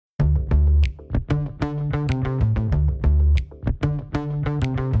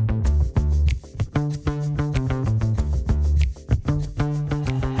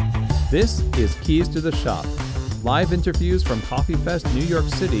This is Keys to the Shop, live interviews from Coffee Fest New York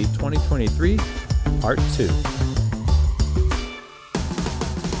City 2023, Part 2.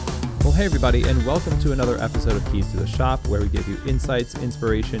 Well, hey everybody, and welcome to another episode of Keys to the Shop, where we give you insights,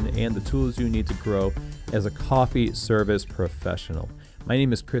 inspiration, and the tools you need to grow as a coffee service professional. My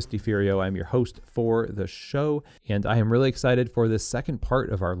name is Chris DeFiorio. I'm your host for the show, and I am really excited for this second part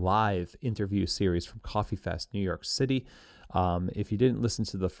of our live interview series from Coffee Fest New York City. If you didn't listen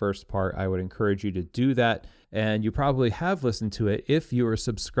to the first part, I would encourage you to do that. And you probably have listened to it if you are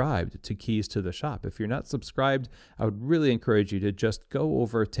subscribed to Keys to the Shop. If you're not subscribed, I would really encourage you to just go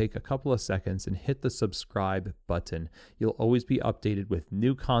over, take a couple of seconds and hit the subscribe button. You'll always be updated with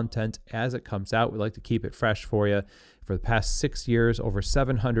new content as it comes out. We like to keep it fresh for you. For the past 6 years, over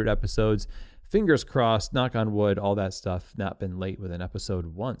 700 episodes. Fingers crossed, knock on wood, all that stuff, not been late with an episode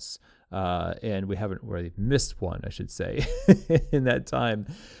once. And we haven't really missed one, I should say, in that time.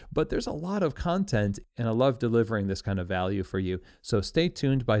 But there's a lot of content, and I love delivering this kind of value for you. So stay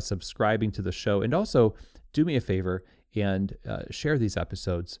tuned by subscribing to the show. And also, do me a favor and share these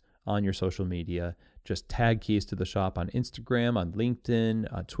episodes on your social media. Just tag Keys to the Shop on Instagram, on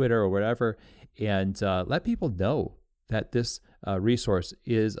LinkedIn, on Twitter, or whatever, and let people know that this resource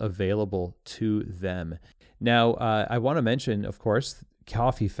is available to them. Now, I want to mention, of course,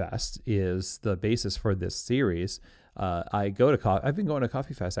 Coffee Fest is the basis for this series. I've been going to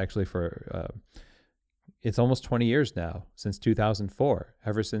Coffee Fest actually for, it's almost 20 years now, since 2004.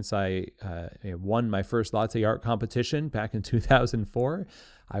 Ever since I won my first latte art competition back in 2004,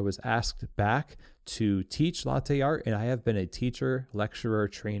 I was asked back to teach latte art, and I have been a teacher, lecturer,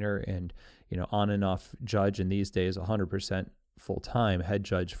 trainer, and on and off judge, and these days 100% full-time head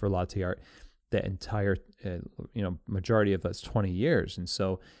judge for latte art the entire majority of that's 20 years. And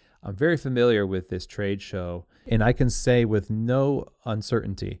so I'm very familiar with this trade show, and I can say with no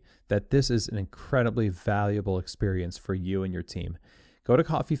uncertainty that this is an incredibly valuable experience for you and your team. Go to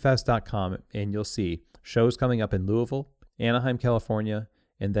coffeefest.com and you'll see shows coming up in Louisville, Anaheim, California,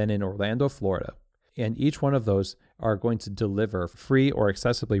 and then in Orlando, Florida. And each one of those are going to deliver free or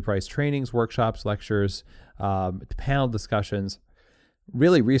accessibly priced trainings, workshops, lectures, panel discussions,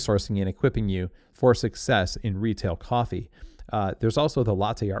 really resourcing and equipping you for success in retail coffee. There's also the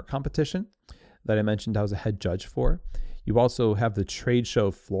latte art competition that I mentioned I was a head judge for. You also have the trade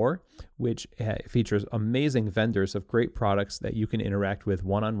show floor, which features amazing vendors of great products that you can interact with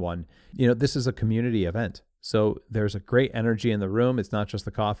one-on-one. This is a community event. So there's a great energy in the room. It's not just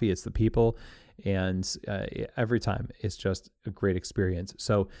the coffee, it's the people. And every time it's just a great experience.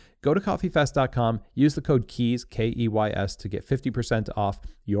 So go to coffeefest.com, use the code KEYS, K-E-Y-S, to get 50% off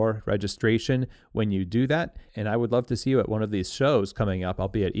your registration when you do that. And I would love to see you at one of these shows coming up. I'll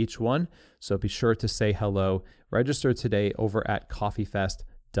be at each one. So be sure to say hello. Register today over at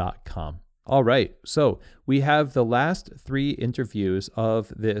coffeefest.com. All right, so we have the last 3 interviews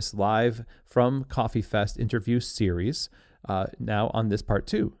of this live from Coffee Fest interview series now on this part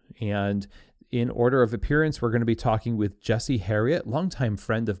 2. And in order of appearance, we're going to be talking with Jesse Harriott, longtime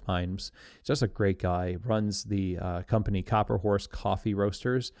friend of mine. He's just a great guy. Runs the company Copper Horse Coffee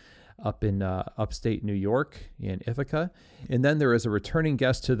Roasters up in upstate New York in Ithaca. And then there is a returning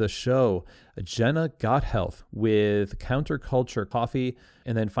guest to the show, Jenna Gotthelf with Counterculture Coffee.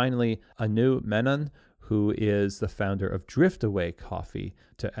 And then finally, Anu Menon, who is the founder of Driftaway Coffee,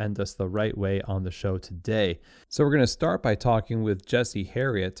 to end us the right way on the show today. So we're going to start by talking with Jesse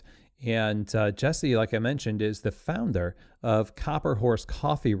Harriott. And Jesse, like I mentioned, is the founder of Copper Horse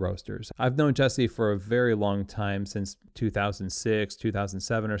Coffee Roasters. I've known Jesse for a very long time, since 2006,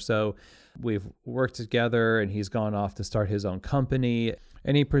 2007 or so. We've worked together, and he's gone off to start his own company.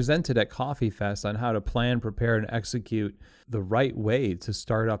 And he presented at Coffee Fest on how to plan, prepare, and execute the right way to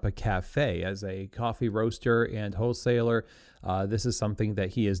start up a cafe as a coffee roaster and wholesaler. This is something that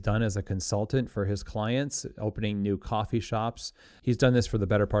he has done as a consultant for his clients, opening new coffee shops. He's done this for the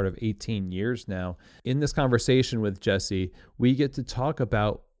better part of 18 years now. In this conversation with Jesse, we get to talk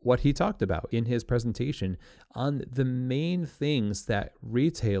about what he talked about in his presentation on the main things that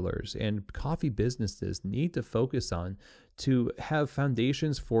retailers and coffee businesses need to focus on to have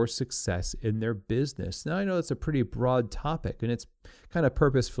foundations for success in their business. Now, I know it's a pretty broad topic, and it's kind of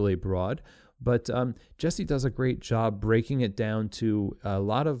purposefully broad, but Jesse does a great job breaking it down to a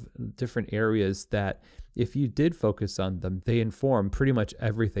lot of different areas that if you did focus on them, they inform pretty much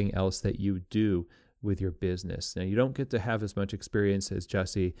everything else that you do with your business. Now, you don't get to have as much experience as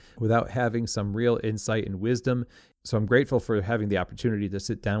Jesse without having some real insight and wisdom. So I'm grateful for having the opportunity to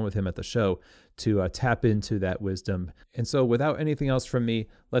sit down with him at the show to tap into that wisdom. And so without anything else from me,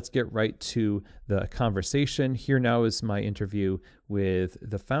 let's get right to the conversation. Here now is my interview with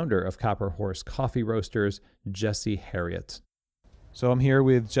the founder of Copper Horse Coffee Roasters, Jesse Harriott. So I'm here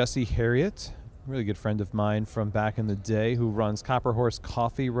with Jesse Harriott, a really good friend of mine from back in the day, who runs Copper Horse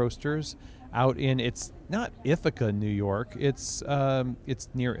Coffee Roasters out in, it's not Ithaca, New York. It's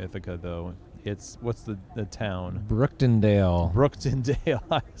near Ithaca, though. It's, what's the town? Brooktondale.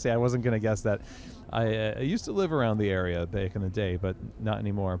 Brooktondale. See, I wasn't going to guess that. I used to live around the area back in the day, but not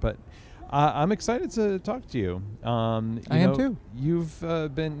anymore. But I'm excited to talk to you. I am too. You've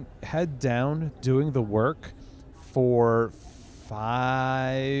been head down doing the work for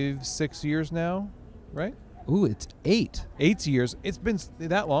 5-6 years now, right? Ooh, it's 8. 8 years. It's been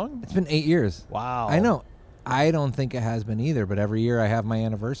that long? It's been 8 years. Wow. I know. I don't think it has been either, but every year I have my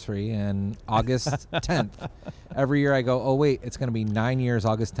anniversary, and August 10th. Every year I go, oh, wait, it's going to be 9 years,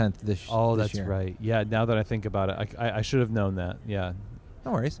 August 10th this year. Oh, that's right. Yeah, now that I think about it, I should have known that. Yeah.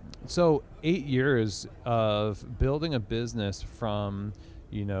 No worries. So 8 years of building a business from,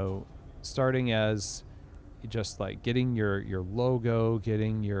 starting as just like getting your logo,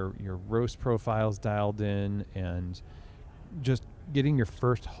 getting your roast profiles dialed in, and just getting your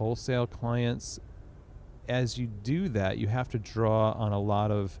first wholesale clients. As you do that, you have to draw on a lot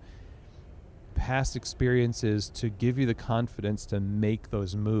of past experiences to give you the confidence to make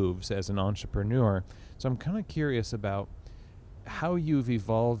those moves as an entrepreneur. So I'm kind of curious about how you've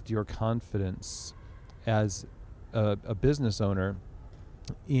evolved your confidence as a business owner,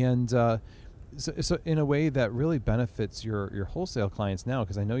 and so in a way that really benefits your wholesale clients now,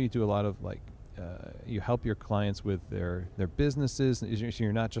 because I know you do a lot of you help your clients with their businesses.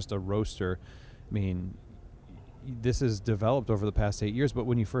 You're not just a roaster. I mean, this has developed over the past 8 years, but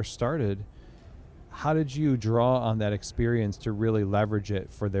when you first started, how did you draw on that experience to really leverage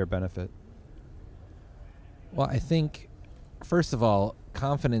it for their benefit? Well, I think, first of all,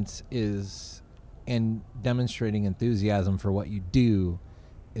 confidence is, and demonstrating enthusiasm for what you do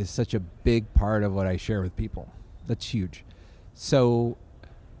is such a big part of what I share with people. That's huge. So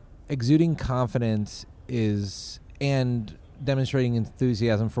exuding confidence and demonstrating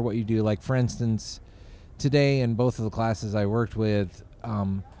enthusiasm for what you do. Like, for instance, today in both of the classes I worked with,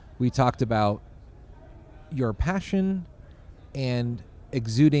 we talked about your passion and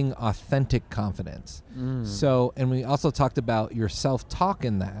exuding authentic confidence. So, and we also talked about your self-talk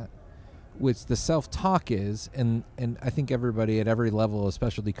in that, which the self-talk is, and I think everybody at every level of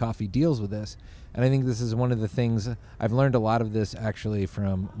specialty coffee deals with this. And I think this is one of the things, I've learned a lot of this actually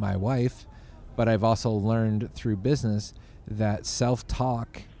from my wife, but I've also learned through business that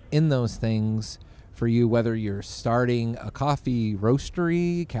self-talk in those things for you, whether you're starting a coffee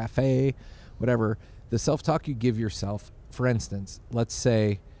roastery, cafe, whatever, the self-talk you give yourself. For instance, let's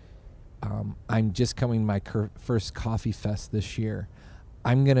say I'm just coming to my first Coffee Fest this year.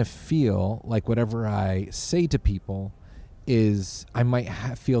 I'm going to feel like whatever I say to people is, I might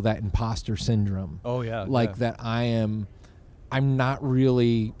feel that imposter syndrome. Oh, yeah. Like that I don't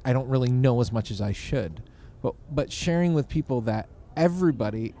really know as much as I should. But sharing with people that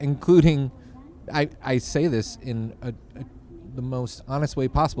everybody, including, I say this in the most honest way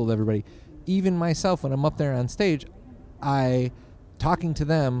possible to everybody, even myself when I'm up there on stage, talking to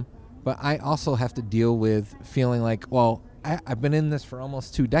them, but I also have to deal with feeling like, well, I've been in this for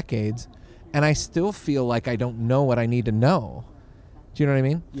almost 2 decades, and I still feel like I don't know what I need to know. Do you know what I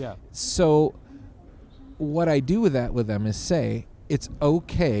mean? Yeah. So what I do with them is say, it's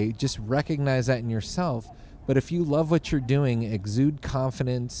okay, just recognize that in yourself, but if you love what you're doing, exude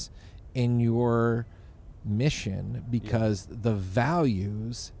confidence in your mission, because the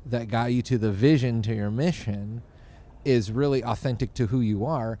values that got you to the vision, to your mission, is really authentic to who you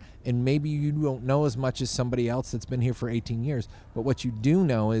are. And maybe you don't know as much as somebody else that's been here for 18 years, but what you do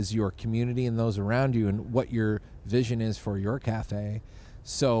know is your community and those around you and what your vision is for your cafe.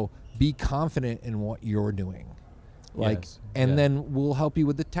 So be confident in what you're doing. Then we'll help you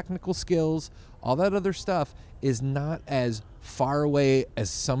with the technical skills. All that other stuff is not as far away as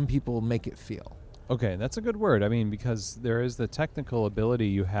some people make it feel. Okay, that's a good word. I mean, because there is the technical ability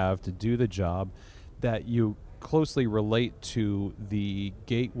you have to do the job that you closely relate to the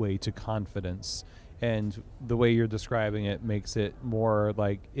gateway to confidence. And the way you're describing it makes it more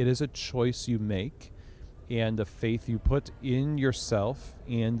like it is a choice you make and a faith you put in yourself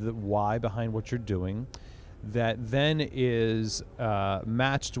and the why behind what you're doing that then is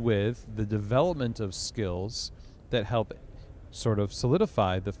matched with the development of skills that help sort of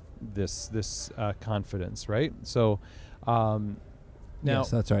solidify this confidence, right? So now, yes,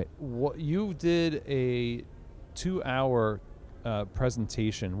 that's right. What you did a 2-hour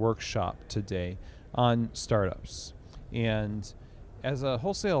presentation workshop today on startups, and as a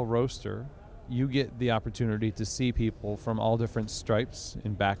wholesale roaster, you get the opportunity to see people from all different stripes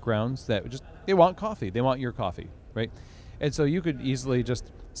and backgrounds that they want coffee. They want your coffee, right? And so you could easily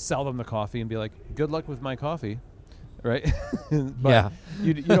just sell them the coffee and be like, good luck with my coffee, right? But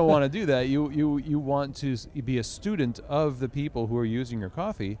you don't want to do that. You want to be a student of the people who are using your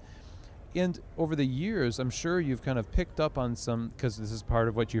coffee. And over the years, I'm sure you've kind of picked up on some, because this is part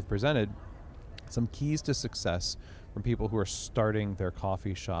of what you've presented, some keys to success from people who are starting their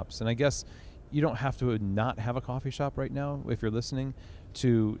coffee shops. And I guess you don't have to not have a coffee shop right now if you're listening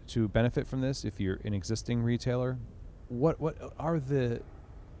to benefit from this. If you're an existing retailer, what are the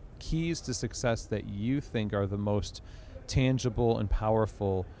keys to success that you think are the most tangible and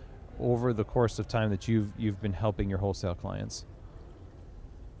powerful over the course of time that you've been helping your wholesale clients?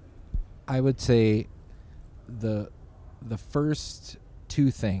 I would say the first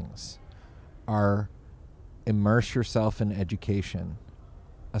two things are immerse yourself in education.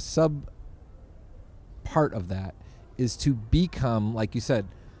 A sub part of that is to become, like you said,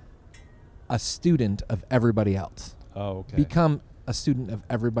 a student of everybody else. Oh, okay. Become a student of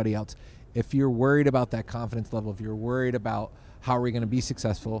everybody else. If you're worried about that confidence level, if you're worried about how are we going to be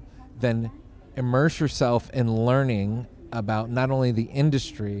successful, then immerse yourself in learning about not only the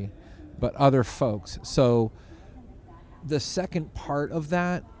industry, but other folks. So the second part of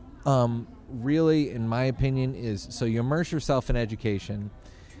that, really, in my opinion, is so you immerse yourself in education.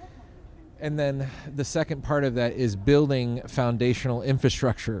 And then the second part of that is building foundational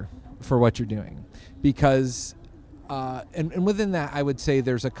infrastructure for what you're doing. Because, and within that, I would say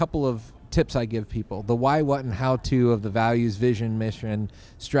there's a couple of tips I give people. The why, what, and how to of the values, vision, mission,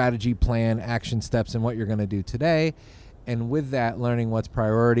 strategy, plan, action steps, and what you're going to do today. And with that, learning what's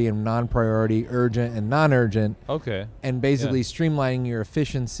priority and non-priority, urgent and non-urgent. Okay. And basically streamlining your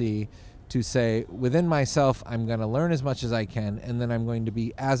efficiency to say, within myself, I'm going to learn as much as I can, and then I'm going to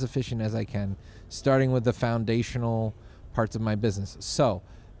be as efficient as I can, starting with the foundational parts of my business. So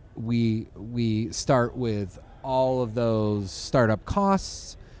we start with all of those startup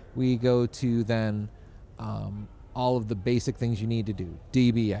costs. We go to then all of the basic things you need to do,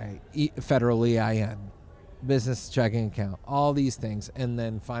 DBA, federal EIN, business checking account, all these things, and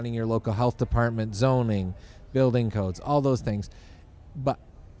then finding your local health department, zoning, building codes, all those things. But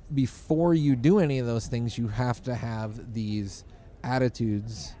before you do any of those things, you have to have these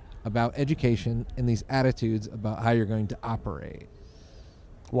attitudes about education and these attitudes about how you're going to operate.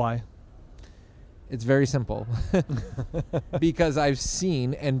 Why? It's very simple. Because I've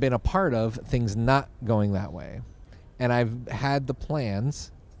seen and been a part of things not going that way. And I've had the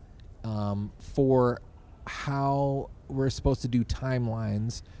plans for how we're supposed to do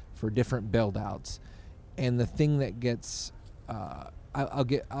timelines for different build-outs. And the thing that gets... I'll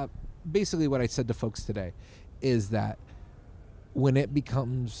get basically what I said to folks today is that when it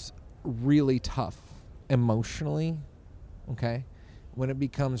becomes really tough emotionally, okay, when it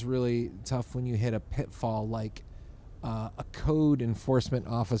becomes really tough when you hit a pitfall like a code enforcement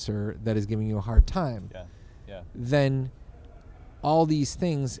officer that is giving you a hard time, then all these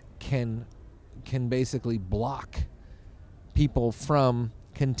things can basically block people from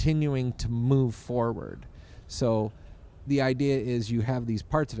continuing to move forward. So the idea is you have these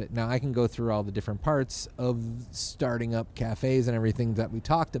parts of it. Now, I can go through all the different parts of starting up cafes and everything that we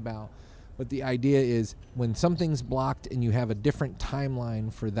talked about, but the idea is when something's blocked and you have a different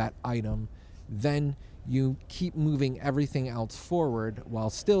timeline for that item, then you keep moving everything else forward while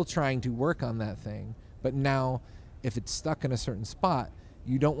still trying to work on that thing. But now, if it's stuck in a certain spot,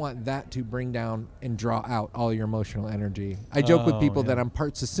 you don't want that to bring down and draw out all your emotional energy. I joke with people that I'm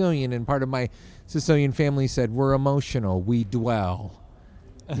part Sicilian, and part of my Sicilian family said, we're emotional, we dwell.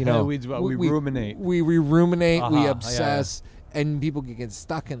 You know, we ruminate. We ruminate, we obsess, and people can get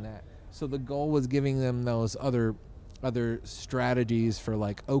stuck in that. So the goal was giving them those other strategies for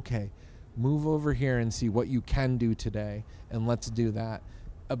like, okay, move over here and see what you can do today, and let's do that.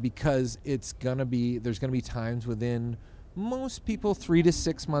 Because there's gonna be times within most people 3 to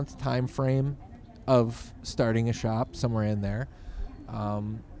 6 month time frame of starting a shop, somewhere in there.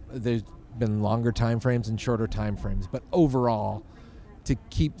 There's been longer time frames and shorter time frames, but overall, to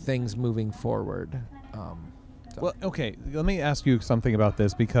keep things moving forward. Well, okay, let me ask you something about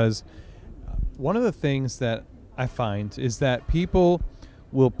this, because one of the things that I find is that people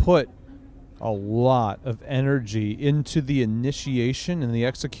will put a lot of energy into the initiation and the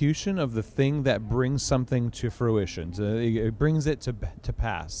execution of the thing that brings something to fruition. So it brings it to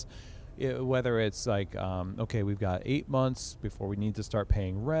pass. Whether it's like, okay, we've got 8 months before we need to start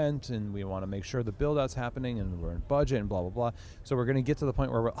paying rent, and we want to make sure the build-out's happening, and we're in budget, and blah, blah, blah. So we're going to get to the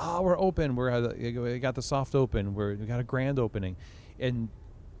point where we're open. We got the soft open. We got a grand opening. And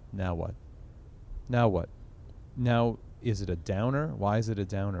now what? Now, is it a downer? Why is it a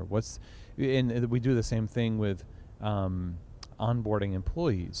downer? And we do the same thing with onboarding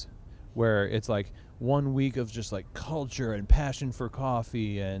employees, where it's like 1 week of just like culture and passion for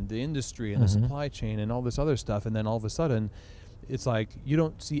coffee and the industry and the supply chain and all this other stuff, and then all of a sudden it's like you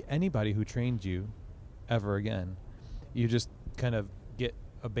don't see anybody who trained you ever again. You just kind of get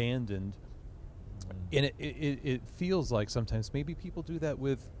abandoned. And it feels like sometimes maybe people do that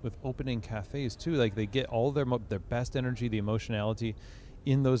with opening cafes too. Like they get all their best energy, the emotionality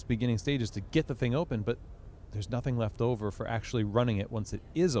in those beginning stages to get the thing open, but there's nothing left over for actually running it once it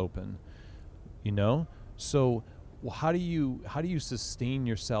is open, you know? So how do you sustain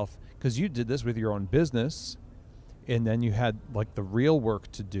yourself? Because you did this with your own business, and then you had like the real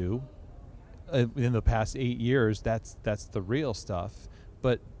work to do in the past 8 years. That's the real stuff.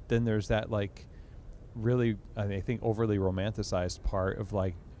 But then there's that like really, I think, overly romanticized part of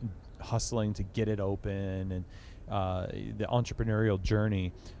like hustling to get it open and the entrepreneurial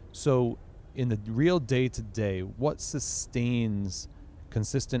journey. So in the real day-to-day, what sustains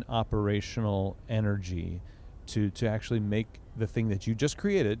consistent operational energy to actually make the thing that you just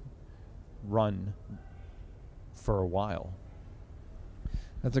created run for a while?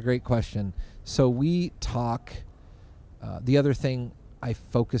 That's a great question. So we talk, the other thing I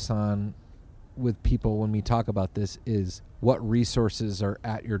focus on with people when we talk about this is what resources are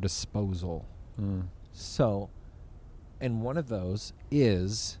at your disposal. So, and one of those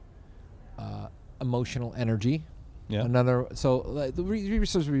is emotional energy. Yeah. Another, so the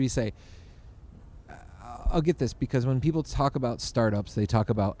resources we say, I'll get this, because when people talk about startups, they talk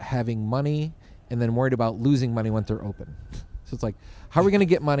about having money and then worried about losing money when they're open. So it's like, how are we going to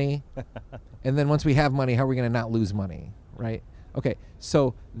get money? And then once we have money, how are we going to not lose money, right? Okay,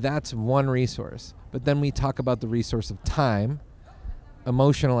 so that's one resource. But then we talk about the resource of time,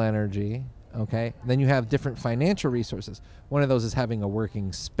 emotional energy, okay? Then you have different financial resources. One of those is having a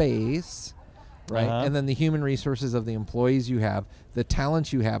working space, right? And then the human resources of the employees you have, the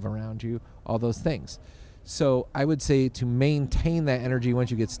talents you have around you, all those things. So I would say to maintain that energy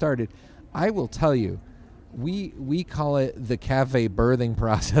once you get started, I will tell you, we call it the cafe birthing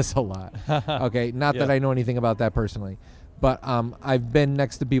process a lot. Okay, not that I know anything about that personally, but I've been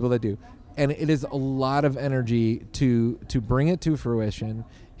next to people that do. And it is a lot of energy to bring it to fruition,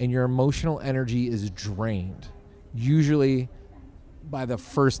 and your emotional energy is drained, usually by the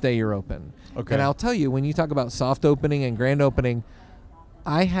first day you're open. Okay. And I'll tell you, when you talk about soft opening and grand opening,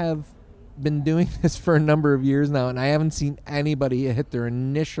 I have been doing this for a number of years now, and I haven't seen anybody hit their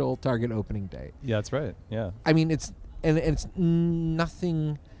initial target opening day. Yeah, that's right. Yeah. I mean, it's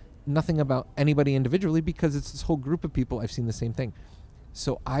nothing about anybody individually, because it's this whole group of people. I've seen the same thing.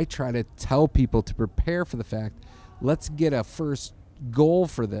 So I try to tell people to prepare for the fact, let's get a first goal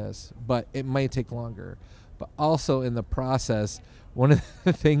for this, but it might take longer. But also in the process, one of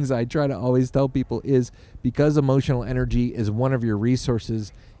the things I try to always tell people is, because emotional energy is one of your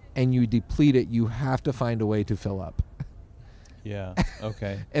resources and you deplete it, you have to find a way to fill up. Yeah,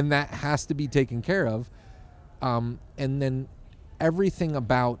 okay. And that has to be taken care of. And then everything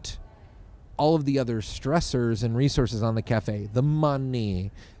about all of the other stressors and resources on the cafe, the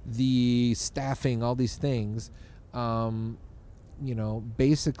money, the staffing, all these things,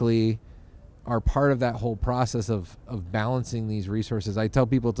 basically are part of that whole process of balancing these resources. I tell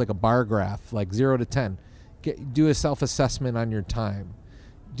people it's like a bar graph, like 0 to 10. Do a self-assessment on your time.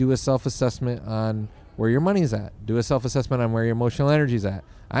 Do a self-assessment on where your money's at. Do a self-assessment on where your emotional energy's at.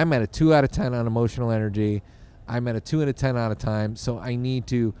 I'm at a 2 out of 10 on emotional energy. I'm at a 2 out of 10 out of time. So I need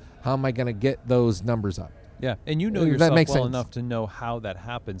to, how am I going to get those numbers up? Yeah, and you know yourself well enough to know how that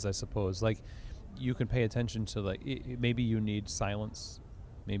happens, I suppose. Like, you can pay attention to, like, maybe you need silence.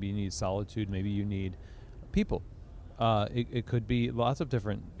 Maybe you need solitude. Maybe you need people. It could be lots of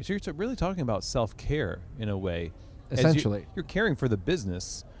different. So you're really talking about self-care in a way. Essentially. You're caring for the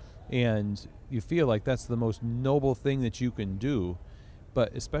business, and you feel like that's the most noble thing that you can do.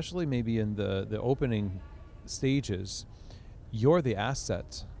 But especially maybe in the opening stages, you're the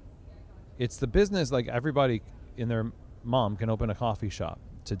asset. It's the business. Like, everybody in their mom can open a coffee shop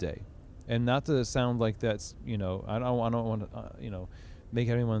today. And not to sound like that's, I don't want to, make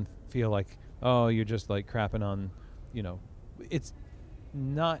anyone feel like, oh, you're just like crapping on, it's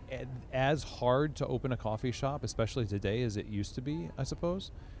not as hard to open a coffee shop, especially today, as it used to be, I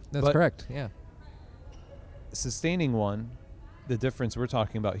suppose. That's But correct. Yeah. sustaining one, the difference we're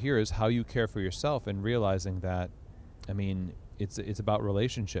talking about here is how you care for yourself and realizing that, I mean, it's about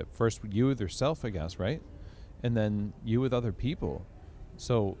relationship. First, you with yourself, I guess, right? And then you with other people.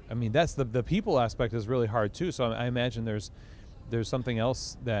 So, I mean, that's the people aspect is really hard too. So I imagine there's something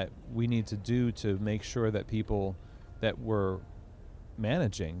else that we need to do to make sure that people that we're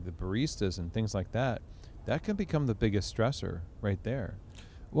managing, the baristas and things like that, that can become the biggest stressor right there.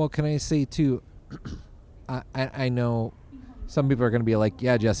 Well, can I say too, I know some people are going to be like,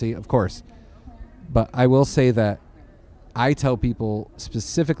 yeah, Jesse, of course. But I will say that I tell people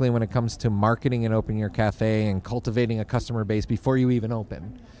specifically when it comes to marketing and opening your cafe and cultivating a customer base before you even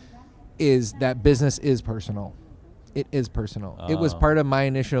open, is that business is personal. It is personal. It was part of my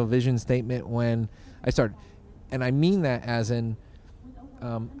initial vision statement when I started. And I mean that as in,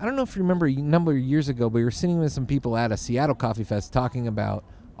 I don't know if you remember a number of years ago, but we were sitting with some people at a Seattle Coffee Fest talking about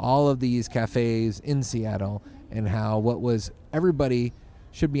all of these cafes in Seattle and how everybody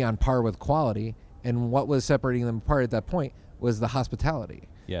should be on par with quality, and what was separating them apart at that point was the hospitality.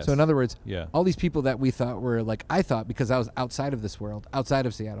 Yes. So in other words, yeah, all these people that we thought were like, I thought because I was outside of this world, outside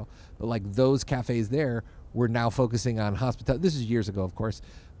of Seattle, but like those cafes there were now focusing on hospitality. This is years ago, of course,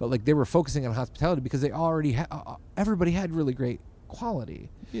 but like they were focusing on hospitality because they already everybody had really great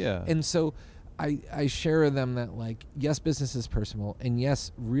quality. Yeah. And so I share with them that, like, yes, business is personal, and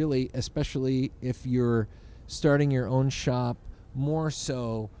yes, really, especially if you're starting your own shop, more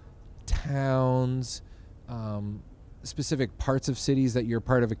so towns, specific parts of cities that you're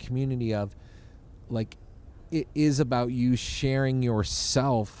part of a community of, like, it is about you sharing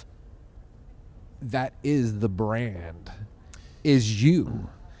yourself. That is the brand, is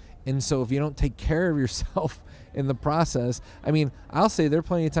you. And so if you don't take care of yourself in the process, I mean, I'll say there are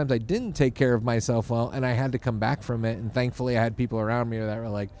plenty of times I didn't take care of myself well, and I had to come back from it. And thankfully I had people around me that were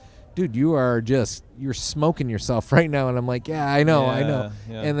like, dude, you're smoking yourself right now. And I'm like, yeah, I know.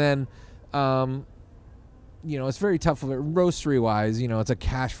 Yeah. And then, it's very tough roastery wise, it's a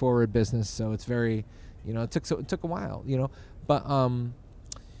cash forward business. So it's very, it took a while, but,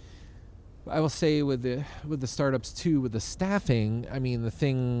 I will say with the startups too, with the staffing, I mean, the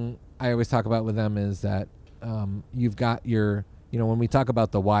thing I always talk about with them is that you've got your, when we talk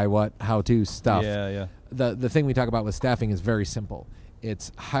about the why, what, how to stuff, the thing we talk about with staffing is very simple.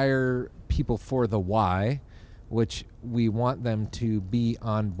 It's hire people for the why, which we want them to be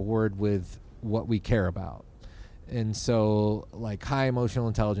on board with what we care about. And so, like, high emotional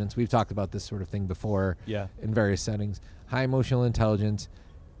intelligence, we've talked about this sort of thing before in various settings. High emotional intelligence,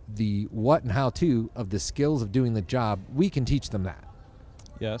 the what and how to of the skills of doing the job, we can teach them that.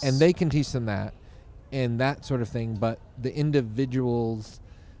 Yes. And they can teach them that and that sort of thing. But the individuals,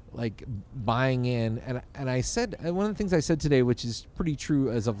 like, buying in, and I said, one of the things I said today, which is pretty true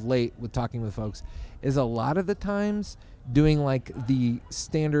as of late with talking with folks, is a lot of the times doing like the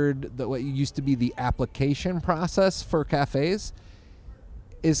standard, what used to be the application process for cafes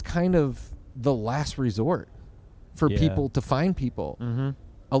is kind of the last resort for people to find people. Mm-hmm.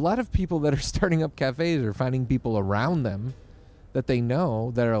 A lot of people that are starting up cafes are finding people around them that they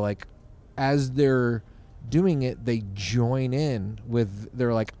know that are like, as they're doing it, they join in with,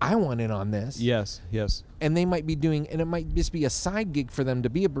 they're like, I want in on this. Yes. And they might be doing, and it might just be a side gig for them to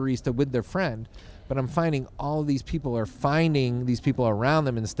be a barista with their friend. But I'm finding all these people are finding these people around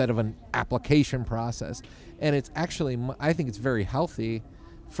them instead of an application process. And it's actually, I think it's very healthy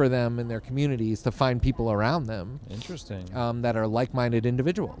for them in their communities to find people around them. Interesting. That are like-minded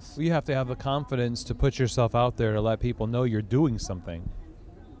individuals. Well, you have to have the confidence to put yourself out there to let people know you're doing something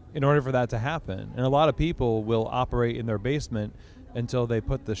in order for that to happen. And a lot of people will operate in their basement until they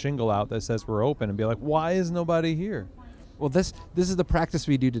put the shingle out that says we're open and be like, why is nobody here? Well, this is the practice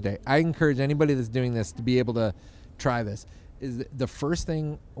we do today. I encourage anybody that's doing this to be able to try this. Is the first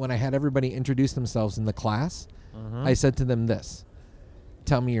thing when I had everybody introduce themselves in the class, I said to them this: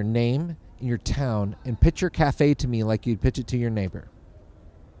 tell me your name and your town and pitch your cafe to me like you'd pitch it to your neighbor.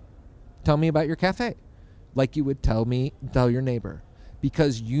 Tell me about your cafe like you would tell your neighbor,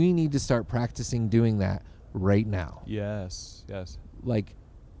 because you need to start practicing doing that right now. Yes. Like,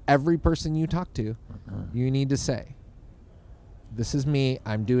 every person you talk to, you need to say, this is me,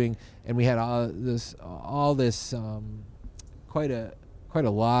 I'm doing, and we had all this quite a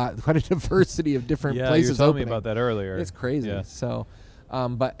diversity of different places. You were telling me about that earlier. It's crazy. Yeah. So,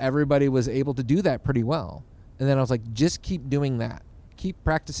 but everybody was able to do that pretty well. And then I was like, just keep doing that. Keep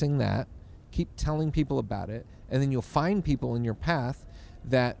practicing that. Keep telling people about it. And then you'll find people in your path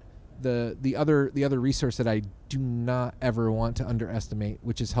that the other resource that I do not ever want to underestimate,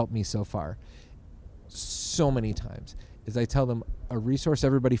 which has helped me so far so many times, is I tell them a resource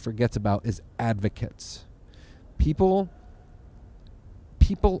everybody forgets about is advocates. People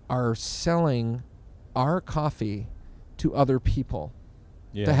are selling our coffee to other people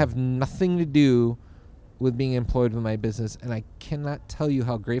that have nothing to do with being employed with my business, and I cannot tell you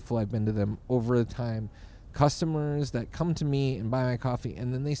how grateful I've been to them over the time. Customers that come to me and buy my coffee,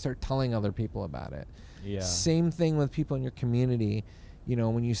 and then they start telling other people about it. Yeah. Same thing with people in your community. You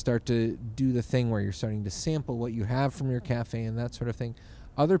know, when you start to do the thing where you're starting to sample what you have from your cafe and that sort of thing,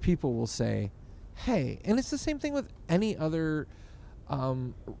 other people will say, hey, and it's the same thing with any other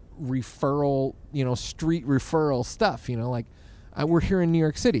referral, street referral stuff, like we're here in New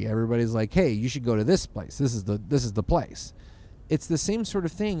York City. Everybody's like, hey, you should go to this place. This is the place. It's the same sort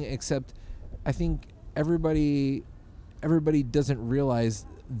of thing, except I think everybody doesn't realize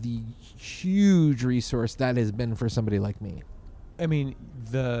the huge resource that has been for somebody like me. I mean,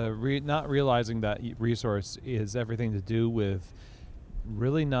 not realizing that resource is everything to do with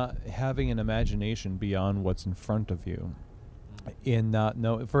really not having an imagination beyond what's in front of you. And not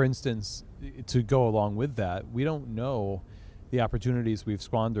know, for instance, to go along with that, we don't know the opportunities we've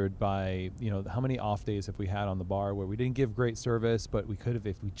squandered by, how many off days have we had on the bar where we didn't give great service, but we could have,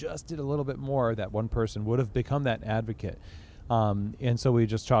 if we just did a little bit more, that one person would have become that advocate. And so we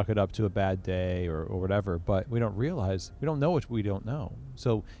just chalk it up to a bad day or whatever, but we don't know what we don't know.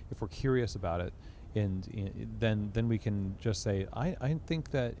 So if we're curious about it, and then we can just say, I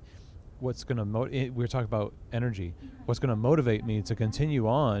think that what's going to we're talking about energy. What's going to motivate me to continue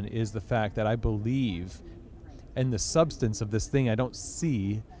on is the fact that I believe in the substance of this thing I don't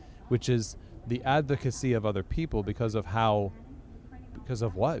see, which is the advocacy of other people because of how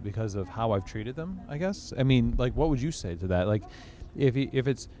I've treated them, I guess. I mean, like, what would you say to that? Like, if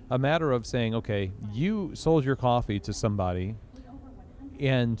it's a matter of saying, okay, you sold your coffee to somebody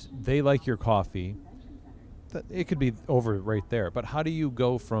and they like your coffee, it could be over right there. But how do you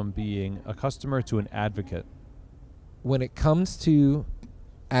go from being a customer to an advocate? When it comes to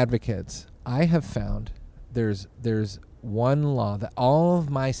advocates, I have found there's one law that all of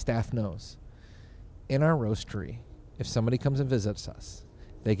my staff knows. In our roastery, if somebody comes and visits us,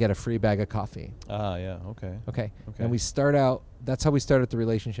 they get a free bag of coffee. Yeah, okay. And we start out, that's how we started the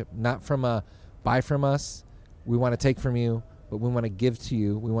relationship. Not from a buy from us, we want to take from you, but we want to give to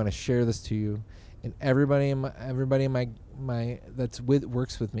you. We want to share this to you. And everybody in my that's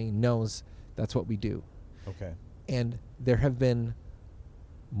works with me knows that's what we do. Okay. And there have been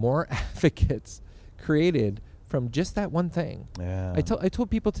more advocates created from just that one thing. Yeah. I told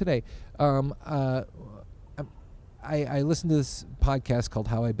people today, I listened to this podcast called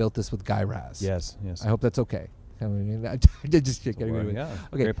How I Built This with Guy Raz. Yes. I hope that's okay. I just check everybody. Yeah.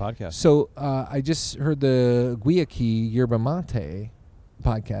 Okay. Great podcast. So I just heard the Guayaki Yerba Mate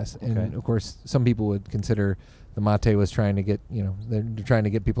podcast, and of course, some people would consider the mate was trying to get, they're trying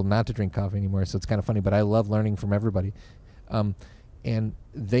to get people not to drink coffee anymore. So it's kind of funny, but I love learning from everybody. And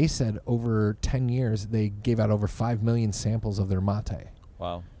they said over 10 years, they gave out over 5 million samples of their mate.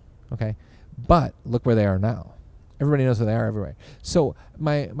 Wow. Okay. But look where they are now. Everybody knows where they are everywhere. So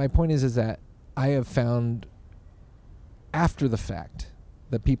my point is that I have found after the fact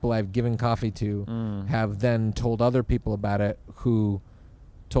that people I've given coffee to have then told other people about it, who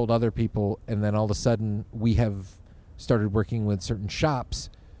told other people, and then all of a sudden we have started working with certain shops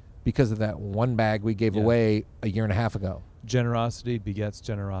because of that one bag we gave away a year and a half ago. Generosity begets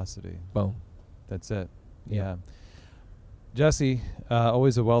generosity. Boom. That's it. Yeah. Jesse,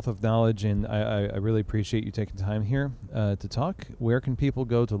 always a wealth of knowledge, and I really appreciate you taking time here to talk. Where can people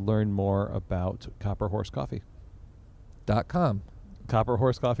go to learn more about Copper Horse Coffee? .com.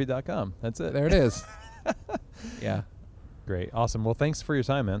 CopperHorseCoffee.com. That's it. There it is. Yeah. Great. Awesome. Well, thanks for your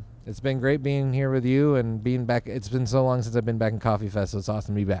time, man. It's been great being here with you and being back. It's been so long since I've been back in Coffee Fest, so it's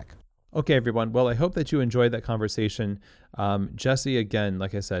awesome to be back. Okay, everyone. Well, I hope that you enjoyed that conversation. Jesse, again,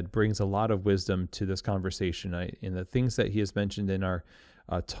 like I said, brings a lot of wisdom to this conversation. And the things that he has mentioned in our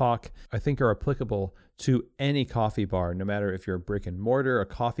talk, I think are applicable to any coffee bar, no matter if you're a brick and mortar, a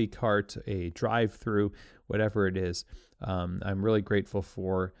coffee cart, a drive-through, whatever it is. I'm really grateful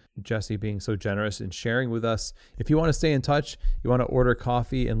for Jesse being so generous and sharing with us. If you want to stay in touch, you want to order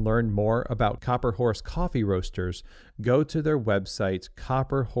coffee and learn more about Copper Horse Coffee Roasters, go to their website,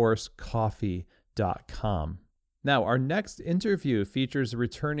 copperhorsecoffee.com. Now, our next interview features a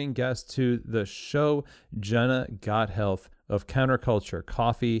returning guest to the show, Jenna Gotthelf of Counterculture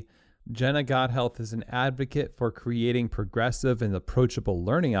Coffee, Jenna Gotthelf is an advocate for creating progressive and approachable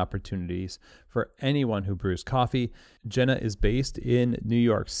learning opportunities for anyone who brews coffee. Jenna is based in New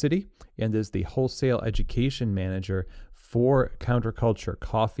York City and is the wholesale education manager for Counterculture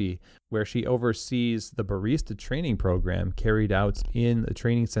Coffee, where she oversees the barista training program carried out in the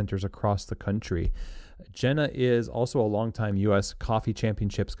training centers across the country. Jenna is also a longtime U.S. Coffee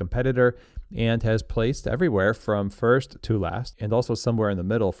Championships competitor and has placed everywhere from first to last and also somewhere in the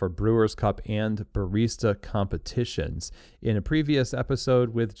middle for Brewers Cup and barista competitions. In a previous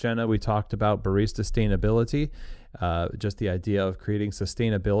episode with Jenna, we talked about barista sustainability, just the idea of creating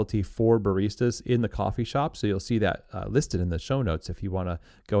sustainability for baristas in the coffee shop. So you'll see that listed in the show notes if you want to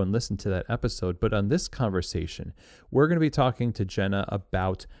go and listen to that episode. But on this conversation, we're going to be talking to Jenna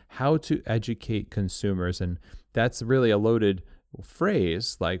about how to educate consumers. And that's really a loaded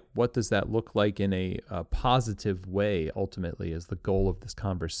phrase. Like, what does that look like in a positive way, ultimately, is the goal of this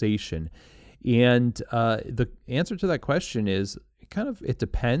conversation. And the answer to that question is it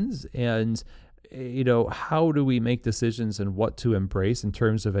depends. And how do we make decisions and what to embrace in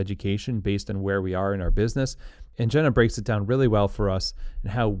terms of education based on where we are in our business? And Jenna breaks it down really well for us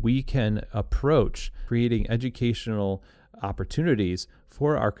and how we can approach creating educational opportunities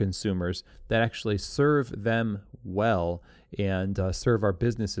for our consumers that actually serve them well and serve our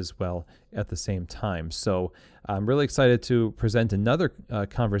businesses well at the same time. So I'm really excited to present another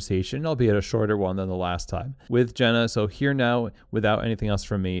conversation, albeit a shorter one than the last time, with Jenna. So here now, without anything else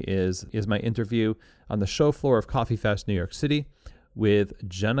from me, is my interview on the show floor of Coffee Fest New York City with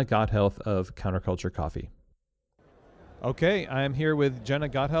Jenna Gotthelf of Counterculture Coffee. Okay, I'm here with Jenna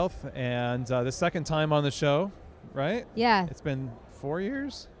Gotthelf, and the second time on the show, right? Yeah. It's been 4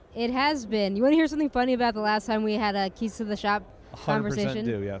 years? It has been. You want to hear something funny about the last time we had a Keys to the Shop conversation?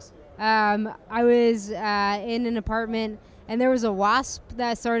 100% do, yes. I was in an apartment, and there was a wasp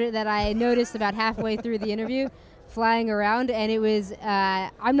that I noticed about halfway through the interview flying around, and it was,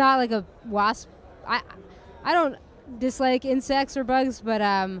 I'm not like a wasp. I don't dislike insects or bugs, but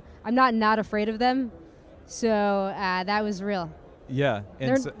I'm not afraid of them. So that was real. Yeah.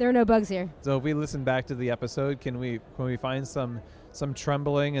 There are no bugs here. So if we listen back to the episode, can we find some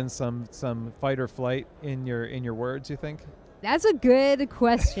trembling and some fight or flight in your words, you think? That's a good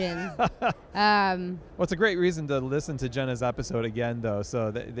question. Well, it's a great reason to listen to Jenna's episode again, though, so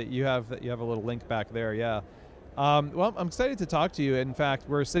that you have a little link back there. Yeah. Well, I'm excited to talk to you. In fact,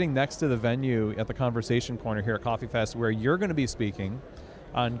 we're sitting next to the venue at the Conversation Corner here at Coffee Fest, where you're going to be speaking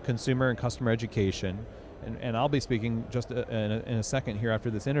on consumer and customer education, and I'll be speaking just in a second here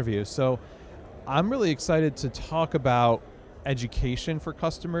after this interview. So I'm really excited to talk about education for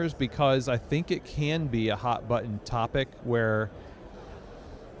customers, because I think it can be a hot button topic where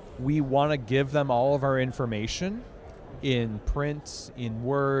we want to give them all of our information in print, in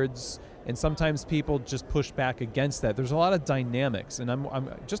words, and sometimes people just push back against that. There's a lot of dynamics, and I'm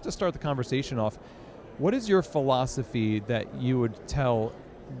just to start the conversation off, what is your philosophy that you would tell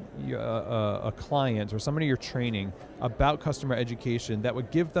a client or somebody you're training about customer education that would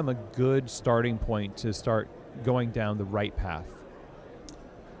give them a good starting point to start going down the right path?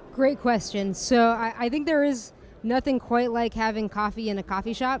 Great question. So I think there is nothing quite like having coffee in a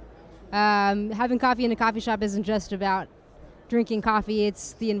coffee shop. Having coffee in a coffee shop isn't just about drinking coffee.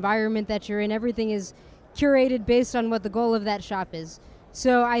 It's the environment that you're in. Everything is curated based on what the goal of that shop is.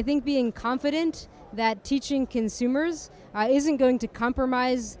 So I think being confident that teaching consumers isn't going to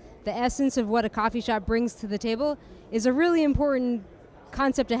compromise the essence of what a coffee shop brings to the table is a really important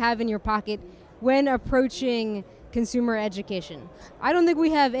concept to have in your pocket when approaching consumer education. I don't think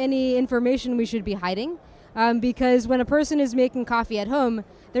we have any information we should be hiding, because when a person is making coffee at home,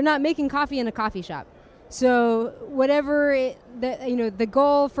 they're not making coffee in a coffee shop. So whatever the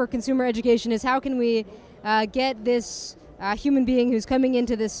goal for consumer education is, how can we get this human being who's coming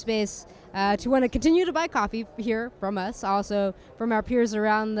into this space to want to continue to buy coffee here from us, also from our peers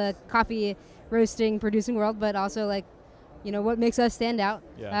around the coffee roasting, producing world, but also what makes us stand out.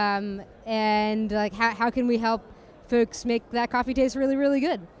 Yeah. And how can we help folks make that coffee taste really, really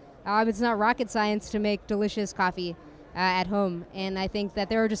good? It's not rocket science to make delicious coffee at home. And I think that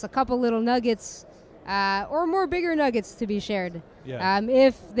there are just a couple little nuggets or more bigger nuggets to be shared. Yeah.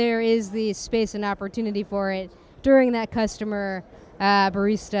 If there is the space and opportunity for it during that customer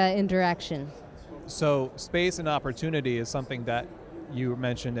barista interaction. So space and opportunity is something that you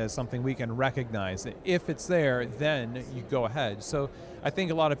mentioned as something we can recognize. If it's there, then you go ahead. So I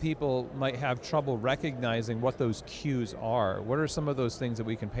think a lot of people might have trouble recognizing what those cues are. What are some of those things that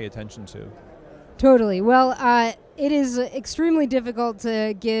we can pay attention to? Totally. Well, it is extremely difficult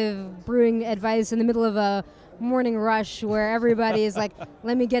to give brewing advice in the middle of a morning rush where everybody is like,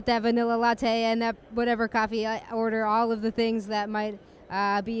 let me get that vanilla latte and that whatever coffee I order, all of the things that might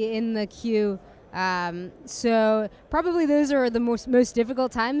be in the queue. So probably those are the most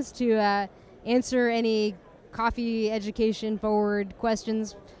difficult times to answer any coffee education forward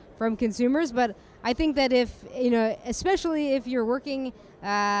questions from consumers. But I think that if, especially if you're working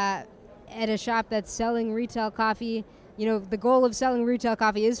at a shop that's selling retail coffee, the goal of selling retail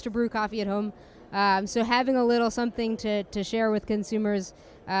coffee is to brew coffee at home. So having a little something to share with consumers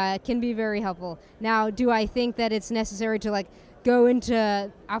can be very helpful. Now, do I think that it's necessary to go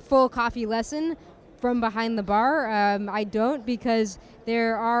into a full coffee lesson from behind the bar? I don't, because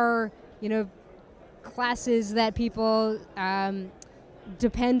there are, classes that people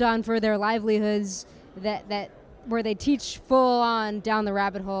depend on for their livelihoods that where they teach full on down the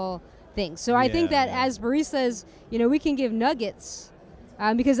rabbit hole things. So I think that as baristas, we can give nuggets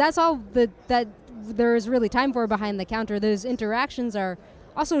because that's all that there is really time for behind the counter. Those interactions are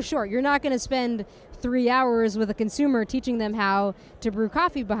also short. You're not going to spend 3 hours with a consumer teaching them how to brew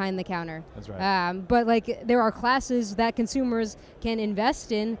coffee behind the counter. That's right. But there are classes that consumers can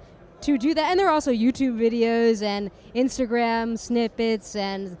invest in to do that. And there are also YouTube videos and Instagram snippets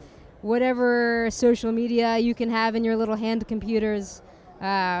and whatever social media you can have in your little hand computers.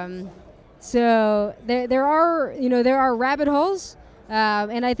 So there are rabbit holes.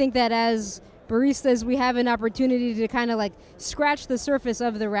 And I think that as baristas, we have an opportunity to kind of scratch the surface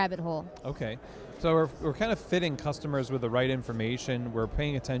of the rabbit hole. Okay. So we're kind of fitting customers with the right information. We're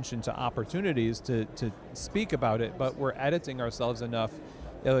paying attention to opportunities to speak about it, but we're editing ourselves enough.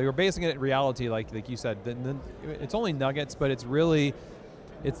 We're basing it in reality, like you said. It's only nuggets, but it's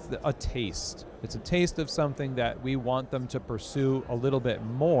a taste. It's a taste of something that we want them to pursue a little bit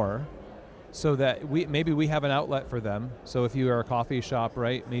more, so that maybe we have an outlet for them. So if you are a coffee shop,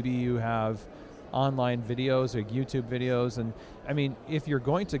 right, maybe you have online videos or YouTube videos. And I mean, if you're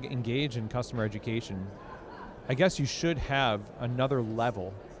going to engage in customer education, I guess you should have another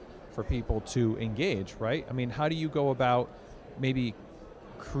level for people to engage, right? I mean, how do you go about maybe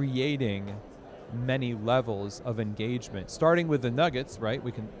creating many levels of engagement, starting with the nuggets, right?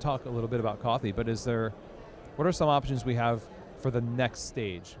 We can talk a little bit about coffee, but what are some options we have for the next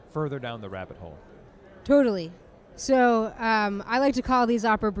stage, further down the rabbit hole? Totally. So I like to call these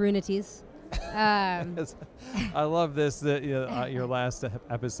opportunities. I love this. That your last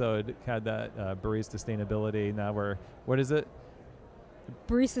episode had that barista sustainability. Now what is it?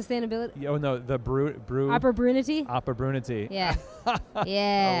 Barista sustainability. Oh no, the brew. Opportunity. Opportunity. Yeah.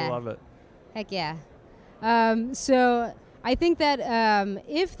 Yeah. I love it. Heck yeah. So I think that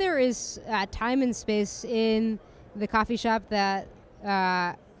if there is time and space in the coffee shop that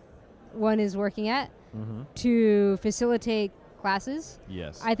one is working at to facilitate classes,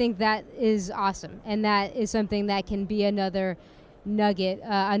 yes, I think that is awesome. And that is something that can be another nugget,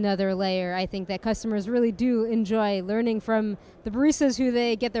 another layer. I think that customers really do enjoy learning from the baristas who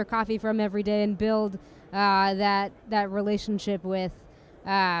they get their coffee from every day and build that relationship with.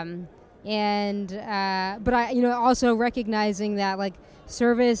 But I, also recognizing that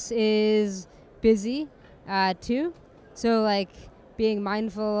service is busy too. So being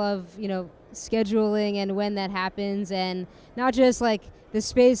mindful of scheduling and when that happens, and not just the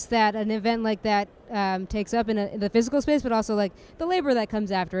space that an event like that takes up in the physical space, but also the labor that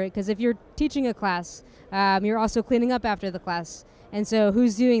comes after it. Because if you're teaching a class, you're also cleaning up after the class. And so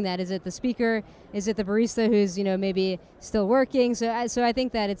who's doing that? Is it the speaker? Is it the barista who's maybe still working? So I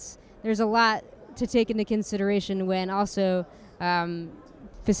think that there's a lot to take into consideration when also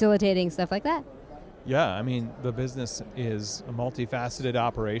facilitating stuff like that. Yeah, I mean, the business is a multifaceted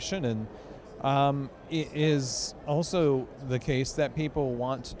operation, and it is also the case that people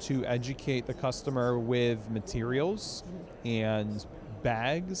want to educate the customer with materials and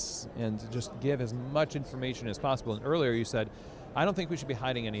bags and just give as much information as possible. And earlier you said, I don't think we should be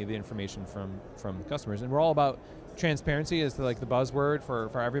hiding any of the information from customers. And we're all about transparency is the buzzword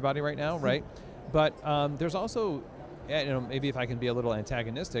for everybody right now, right? But there's also, maybe if I can be a little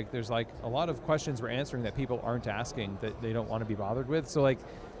antagonistic, there's a lot of questions we're answering that people aren't asking that they don't want to be bothered with. So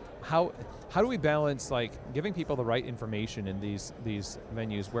how do we balance giving people the right information in these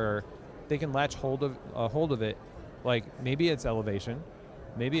venues where they can latch hold of it? Maybe it's elevation,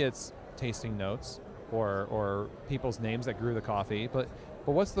 maybe it's tasting notes or people's names that grew the coffee, but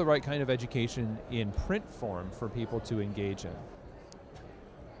what's the right kind of education in print form for people to engage in?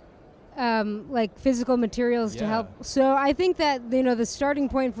 Physical materials to help. So I think that the starting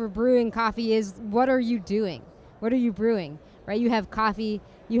point for brewing coffee is, what are you doing? What are you brewing? Right? You have coffee,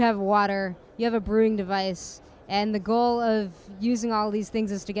 you have water, you have a brewing device, and the goal of using all these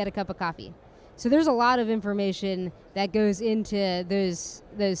things is to get a cup of coffee. So there's a lot of information that goes into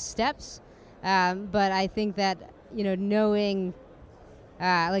those steps. But I think that, knowing,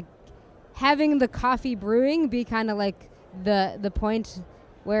 like having the coffee brewing be kind of like the point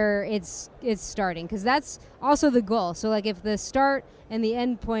where it's starting, because that's also the goal. So like if the start and the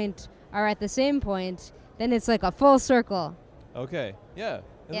end point are at the same point, then it's like a full circle. Okay, yeah,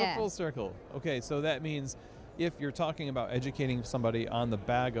 it's a full circle. Okay, so that means if you're talking about educating somebody on the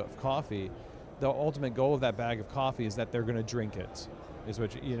bag of coffee, the ultimate goal of that bag of coffee is that they're going to drink it, is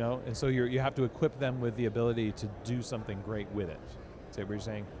what and so you have to equip them with the ability to do something great with it. Is that what you're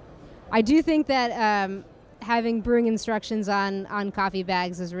saying? I do think that having brewing instructions on coffee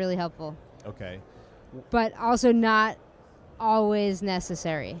bags is really helpful. Okay. But also not always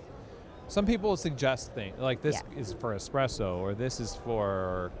necessary. Some people suggest things like this is for espresso, or this is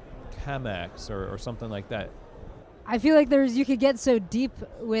for Chemex, or something like that. I feel like you could get so deep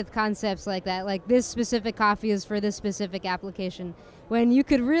with concepts like that, like this specific coffee is for this specific application, when you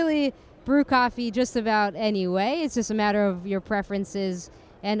could really brew coffee just about any way. It's just a matter of your preferences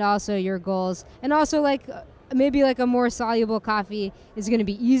and also your goals. And also like maybe like a more soluble coffee is going to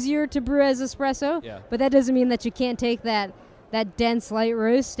be easier to brew as espresso, but that doesn't mean that you can't take that dense light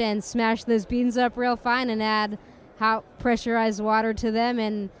roast and smash those beans up real fine and add hot pressurized water to them,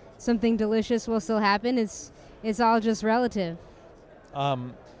 and something delicious will still happen. It's all just relative.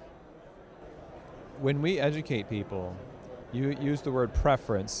 When we educate people, you use the word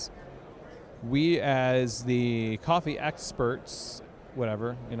preference. We, as the coffee experts,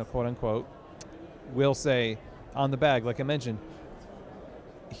 whatever, quote unquote, will say on the bag, like I mentioned,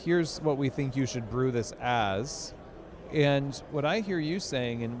 here's what we think you should brew this as. And what I hear you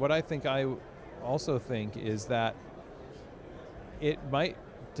saying, and what I also think, is that it might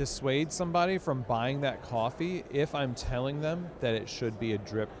dissuade somebody from buying that coffee if I'm telling them that it should be a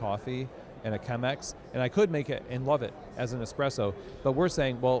drip coffee and a Chemex, and I could make it and love it as an espresso. But we're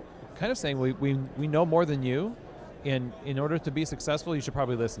saying, we know more than you, and in order to be successful, you should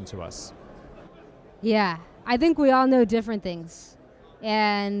probably listen to us. Yeah, I think we all know different things,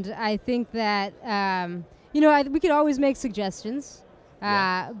 and I think that we could always make suggestions,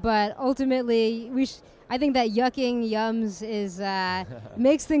 but ultimately I think that yucking yums is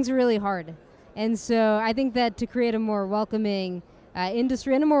makes things really hard. And so I think that to create a more welcoming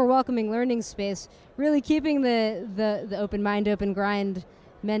industry and a more welcoming learning space, really keeping the open mind, open grind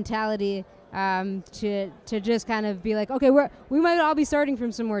mentality, to just kind of be like, okay, we might all be starting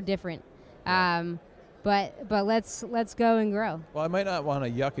from somewhere different, but let's go and grow. Well, I might not want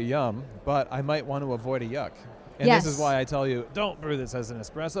to yuck a yum, but I might want to avoid a yuck. And this is why I tell you, don't brew this as an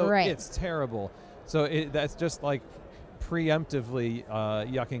espresso. Right. It's terrible. So that's just like preemptively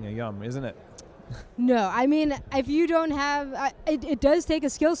yucking a yum, isn't it? No, I mean, if you don't have, it does take a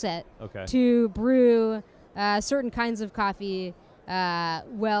skill set to brew certain kinds of coffee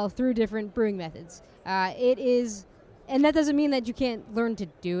through different brewing methods. And that doesn't mean that you can't learn to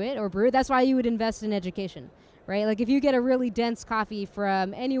do it or brew it. That's why you would invest in education, right? Like if you get a really dense coffee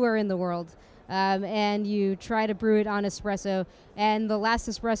from anywhere in the world, and you try to brew it on espresso, and the last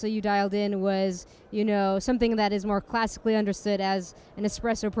espresso you dialed in was, something that is more classically understood as an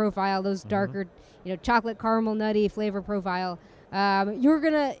espresso profile, those darker, chocolate caramel nutty flavor profile,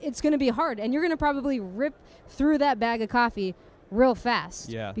 it's gonna be hard, and you're gonna probably rip through that bag of coffee real fast.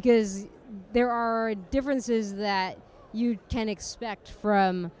 Yeah. Because there are differences that you can expect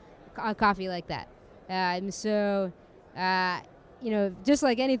from a coffee like that. Just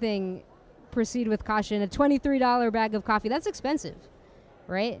like anything, proceed with caution. A $23 bag of coffee, that's expensive,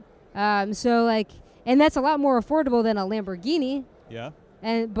 right? And that's a lot more affordable than a Lamborghini. Yeah.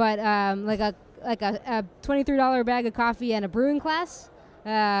 But a $23 bag of coffee and a brewing class,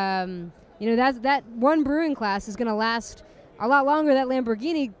 that one brewing class is going to last a lot longer than that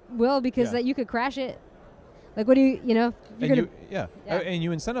Lamborghini will, because that you could crash it. Like, what do you and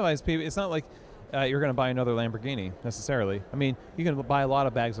you incentivize people. It's not like you're going to buy another Lamborghini necessarily. I mean, you can buy a lot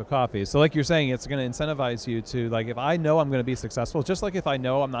of bags of coffee. So like you're saying, it's going to incentivize you to, like, if I know I'm going to be successful, just like if I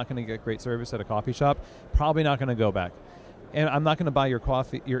know I'm not going to get great service at a coffee shop, probably not going to go back. And I'm not going to buy your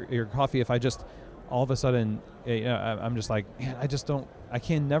coffee if I just all of a sudden, I'm just like, man, I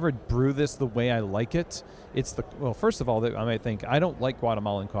can never brew this the way I like it. First of all, I might think, I don't like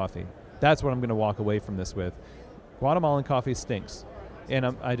Guatemalan coffee. That's what I'm going to walk away from this with. Guatemalan coffee stinks. And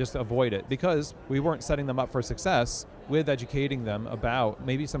I just avoid it, because we weren't setting them up for success with educating them about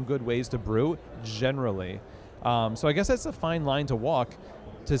maybe some good ways to brew generally. So I guess that's a fine line to walk,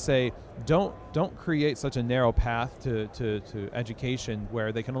 to say don't create such a narrow path to education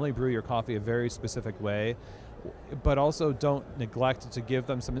where they can only brew your coffee a very specific way, but also don't neglect to give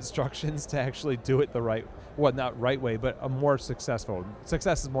them some instructions to actually do it the right, well, not right way, but a more successful.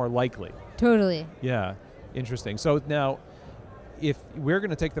 Success is more likely. Totally. Yeah, interesting. So now, if we're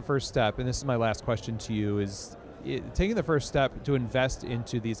going to take the first step, and this is my last question to you, is taking the first step to invest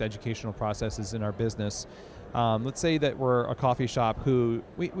into these educational processes in our business. Let's say that we're a coffee shop who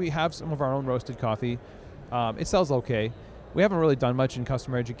we have some of our own roasted coffee. It sells okay. We haven't really done much in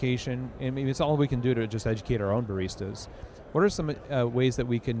customer education. I mean, it's all we can do to just educate our own baristas. What are some ways that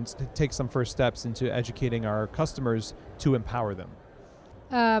we can take some first steps into educating our customers to empower them?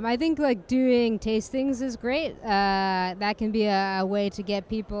 I think like doing tastings is great. That can be a way to get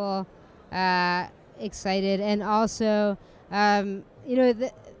people excited, and also, a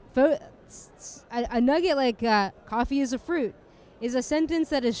nugget like coffee is a fruit is a sentence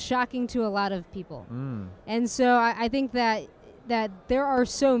that is shocking to a lot of people. And so I think that there are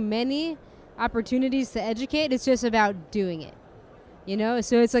so many opportunities to educate. It's just about doing it,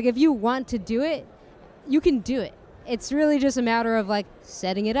 So it's like if you want to do it, you can do it. It's really just a matter of like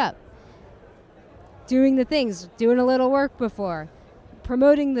setting it up, doing the things, doing a little work before,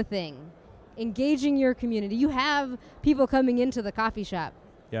 promoting the thing, engaging your community. You have people coming into the coffee shop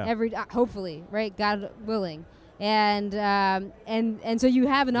hopefully, right? God willing. And so you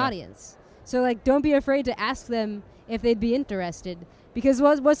have an audience. So like, don't be afraid to ask them if they'd be interested, because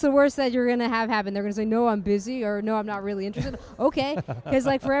what's the worst that you're going to have happen? They're going to say, no, I'm busy, or no, I'm not really interested. Okay. Because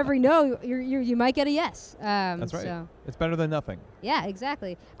like for every no, you might get a yes. That's right. So. It's better than nothing. Yeah,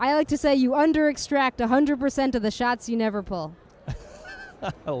 exactly. I like to say you under extract 100% of the shots you never pull.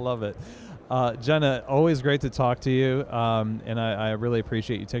 I love it. Jenna, always great to talk to you, and I really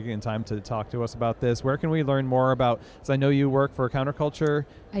appreciate you taking the time to talk to us about this. Where can we learn more about, because I know you work for Counterculture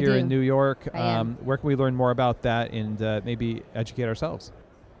here in New York. Where can we learn more about that and maybe educate ourselves?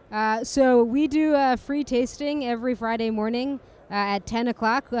 So we do a free tasting every Friday morning at 10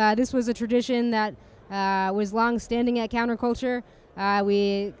 o'clock. This was a tradition that was long-standing at Counterculture.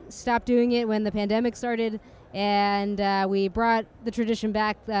 We stopped doing it when the pandemic started, and we brought the tradition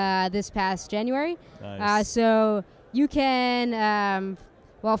back this past January. Nice. So you can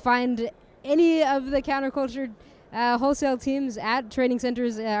find any of the Counterculture wholesale teams at training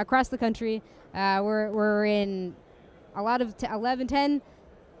centers across the country. We're in a lot of 1110.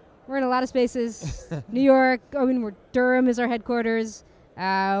 We're in a lot of spaces. New York. Durham is our headquarters.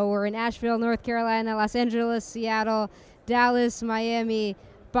 We're in Asheville, North Carolina, Los Angeles, Seattle, Dallas, Miami,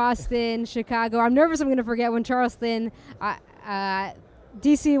 Boston, Chicago. I'm nervous I'm going to forget one. Charleston,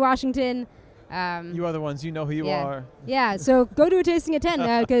 D.C., Washington. You are the ones. You know who you are. Yeah, so go to a tasting at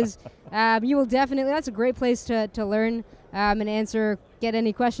 10 because you will definitely, that's a great place to learn and get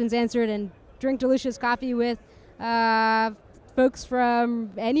any questions answered and drink delicious coffee with folks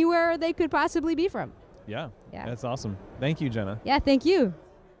from anywhere they could possibly be from. Yeah, that's awesome. Thank you, Jenna. Yeah, thank you.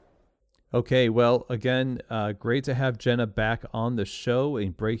 Okay, well, again, great to have Jenna back on the show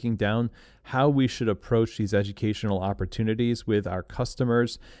and breaking down how we should approach these educational opportunities with our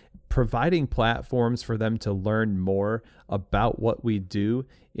customers, providing platforms for them to learn more about what we do,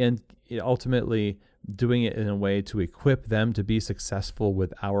 and ultimately doing it in a way to equip them to be successful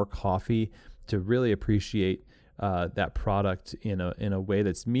with our coffee, to really appreciate that product in a way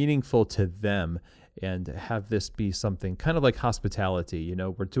that's meaningful to them, and have this be something kind of like hospitality.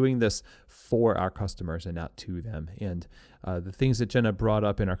 We're doing this for our customers and not to them. And the things that Jenna brought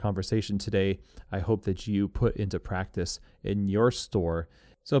up in our conversation today, I hope that you put into practice in your store.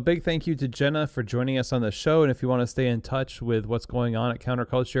 So a big thank you to Jenna for joining us on the show. And if you want to stay in touch with what's going on at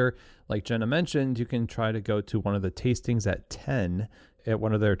Counterculture, like Jenna mentioned, you can try to go to one of the tastings at 10 at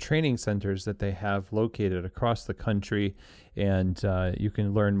one of their training centers that they have located across the country. And you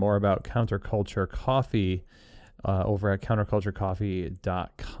can learn more about Counterculture Coffee over at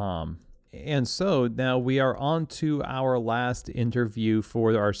counterculturecoffee.com. And so now we are on to our last interview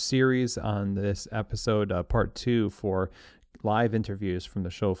for our series on this episode, part 2 for live interviews from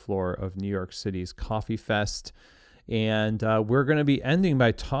the show floor of New York City's Coffee Fest. And we're going to be ending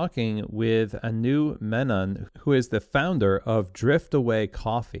by talking with Anu Menon, who is the founder of Drift Away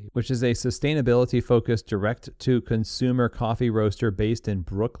Coffee, which is a sustainability-focused direct-to-consumer coffee roaster based in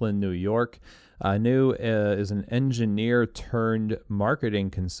Brooklyn, New York. Anu is an engineer turned marketing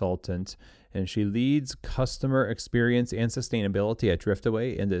consultant, and she leads customer experience and sustainability at Drift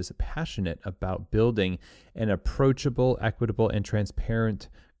Away and is passionate about building an approachable, equitable, and transparent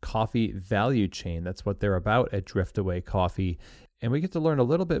coffee value chain. That's what they're about at Drift Away Coffee. And we get to learn a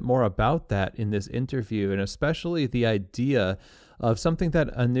little bit more about that in this interview, and especially the idea of something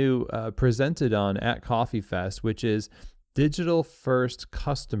that Anu presented on at Coffee Fest, which is digital first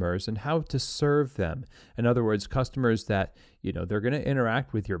customers and how to serve them. In other words, customers that, they're going to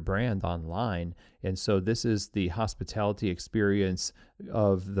interact with your brand online. And so this is the hospitality experience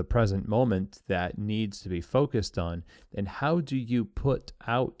of the present moment that needs to be focused on. And how do you put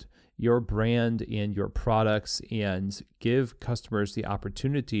out your brand and your products and give customers the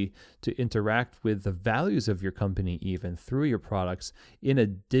opportunity to interact with the values of your company even through your products in a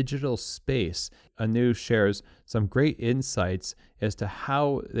digital space? Anu shares some great insights as to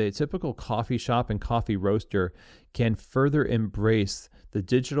how the typical coffee shop and coffee roaster can further embrace the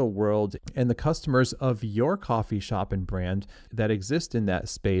digital world and the customers of your coffee shop and brand that exist in that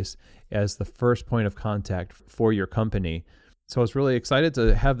space as the first point of contact for your company. So I was really excited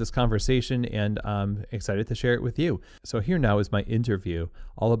to have this conversation, and I'm excited to share it with you. So here now is my interview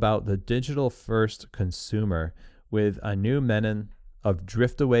all about the digital first consumer with Anu Menon of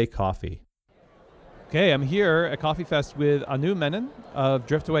Driftaway Coffee. Okay, I'm here at Coffee Fest with Anu Menon of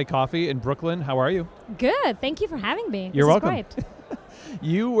Driftaway Coffee in Brooklyn. How are you? Good. Thank you for having me. You're welcome. This is great.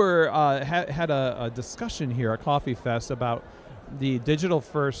 You were had a discussion here at Coffee Fest about the digital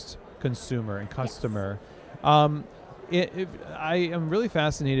first consumer and customer. Yes. I am really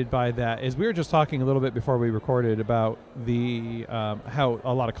fascinated by that. As we were just talking a little bit before we recorded about the how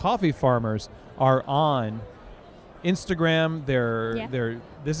a lot of coffee farmers are on Instagram.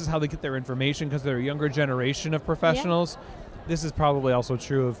 This is how they get their information because they're a younger generation of professionals. Yeah. This is probably also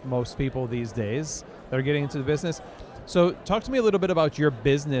true of most people these days that are getting into the business. So talk to me a little bit about your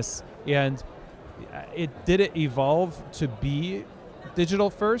business, and did it evolve to be digital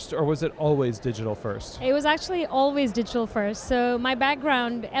first, or was it always digital first? It was actually always digital first. So my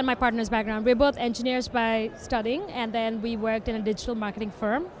background and my partner's background, we're both engineers by studying, and then we worked in a digital marketing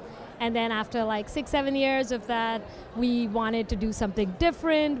firm. And then after like 6-7 years of that, we wanted to do something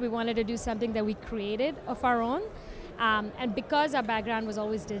different. We wanted to do something that we created of our own. And because our background was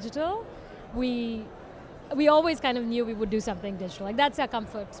always digital, we always kind of knew we would do something digital. Like that's our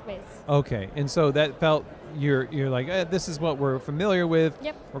comfort space. Okay, and so that felt you're like, this is what we're familiar with.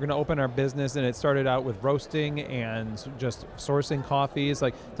 Yep. We're going to open our business, and it started out with roasting and just sourcing coffees.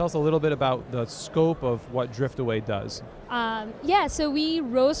 Like, tell us a little bit about the scope of what Driftaway does. So we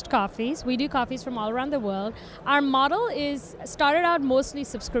roast coffees. We do coffees from all around the world. Our model started out mostly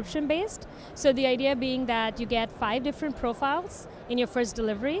subscription based. So the idea being that you get 5 different profiles in your first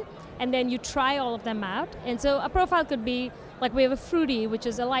delivery, and then you try all of them out. And so a profile could be, like we have a fruity, which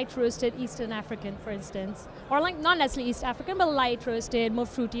is a light roasted Eastern African, for instance. Or like not necessarily East African, but light roasted, more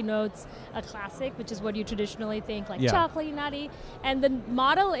fruity notes. A classic, which is what you traditionally think, like chocolatey, nutty. And the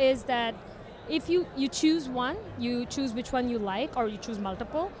model is that if you choose one, you choose which one you like, or you choose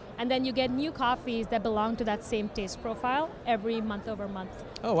multiple, and then you get new coffees that belong to that same taste profile every month over month.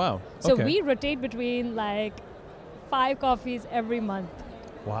 Oh, wow. So we rotate between like 5 coffees every month.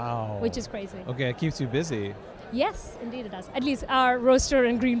 Wow. Which is crazy. Okay, it keeps you busy. Yes, indeed it does. At least our roaster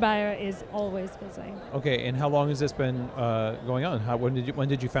and green buyer is always busy. Okay, and how long has this been going on? When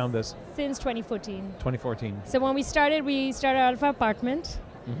did you found this? Since 2014. 2014. So when we started out of our apartment.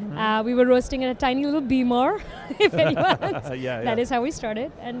 Mm-hmm. We were roasting in a tiny little Beamer, if anyone. That is how we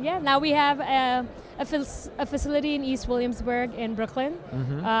started. And now we have a facility in East Williamsburg in Brooklyn.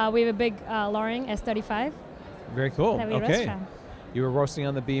 Mm-hmm. We have a big Loring S35. Very cool. That we roast from. You were roasting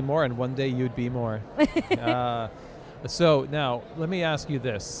on the Be More, and one day you'd be more. So now, let me ask you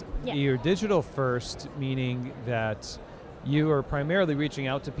this. Yeah. You're digital first, meaning that you are primarily reaching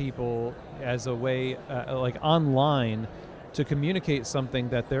out to people as a way, like online, to communicate something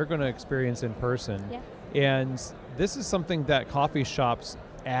that they're going to experience in person. Yeah. And this is something that coffee shops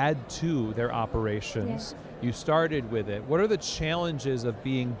add to their operations. Yeah. You started with it. What are the challenges of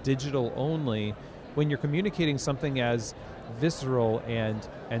being digital only when you're communicating something as visceral and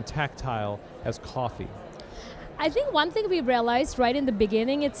tactile as coffee? I think one thing we realized right in the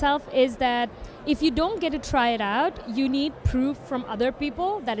beginning itself is that if you don't get to try it out, you need proof from other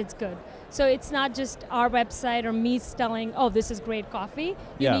people that it's good. So it's not just our website or me telling, oh, this is great coffee.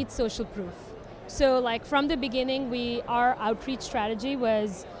 You need social proof. So like from the beginning, our outreach strategy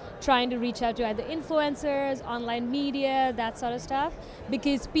was trying to reach out to either influencers, online media, that sort of stuff,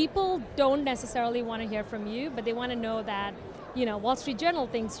 because people don't necessarily want to hear from you, but they want to know that, Wall Street Journal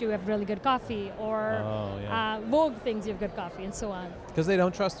thinks you have really good coffee, or Vogue thinks you have good coffee, and so on. Because they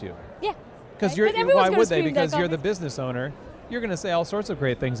don't trust you. Yeah. Because why would they? Because you're the business owner. You're going to say all sorts of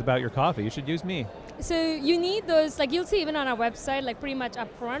great things about your coffee. You should use me. So you need those, like you'll see even on our website, like pretty much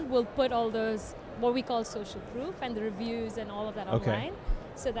up front, we'll put all those, what we call social proof, and the reviews and all of that online,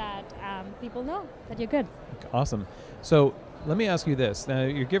 so that people know that you're good. Awesome. So let me ask you this. Now,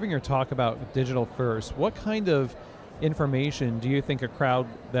 you're giving your talk about digital first. What kind of information do you think a crowd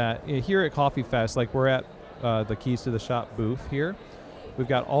that here at Coffee Fest, like we're at the Keys to the Shop booth here, we've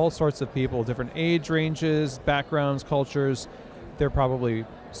got all sorts of people, different age ranges, backgrounds, cultures. They're probably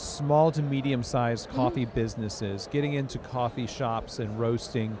small to medium-sized coffee businesses getting into coffee shops and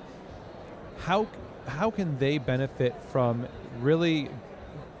roasting. How can they benefit from really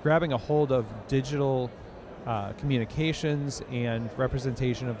grabbing a hold of digital communications and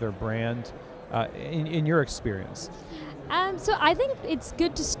representation of their brand in your experience? So I think it's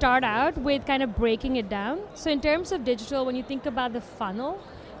good to start out with kind of breaking it down. So in terms of digital, when you think about the funnel,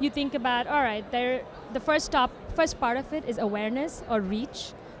 you think about, all right, the first part of it is awareness or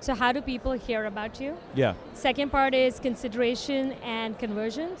reach. So how do people hear about you? Yeah. Second part is consideration and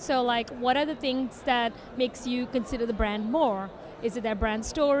conversion. So like, what are the things that makes you consider the brand more? Is it their brand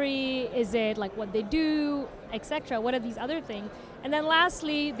story? Is it like what they do, etc.? What are these other things? And then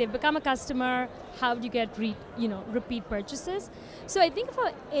lastly, they've become a customer. How do you get repeat purchases? So I think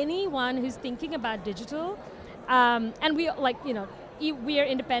for anyone who's thinking about digital, and we we are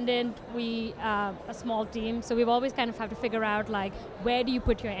independent, we a small team, so we've always kind of have to figure out like where do you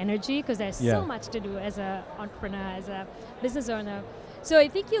put your energy, because there's so much to do as an entrepreneur, as a business owner. So I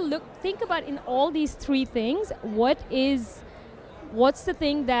think you think about in all these three things, what's the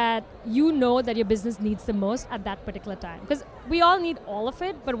thing that you know that your business needs the most at that particular time? Because we all need all of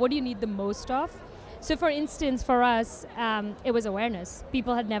it, but what do you need the most of? So for instance, for us, it was awareness.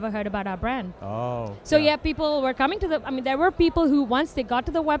 People had never heard about our brand. Oh. So people were coming to there were people who once they got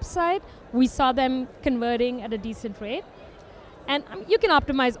to the website, we saw them converting at a decent rate. And you can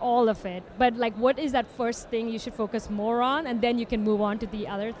optimize all of it, but like what is that first thing you should focus more on, and then you can move on to the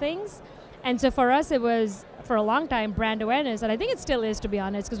other things. And so for us, it was, for a long time, brand awareness, and I think it still is, to be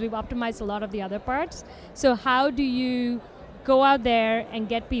honest, because we've optimized a lot of the other parts. So how do you go out there and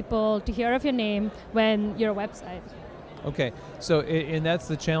get people to hear of your name when you're a website? Okay, so and that's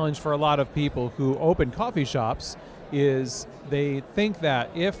the challenge for a lot of people who open coffee shops, is they think that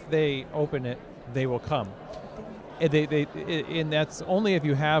if they open it, they will come. And that's only if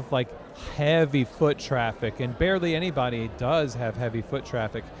you have like heavy foot traffic, and barely anybody does have heavy foot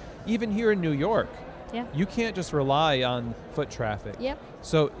traffic. Even here in New York, you can't just rely on foot traffic. Yep.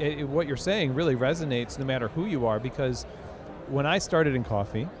 So what you're saying really resonates no matter who you are, because when I started in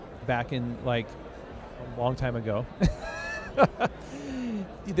coffee back in like a long time ago,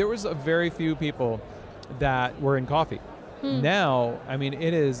 there was a very few people that were in coffee. Now, I mean,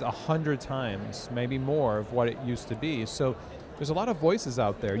 it is 100 times, maybe more, of what it used to be. So there's a lot of voices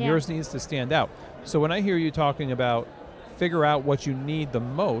out there. Yeah. Yours needs to stand out. So when I hear you talking about figure out what you need the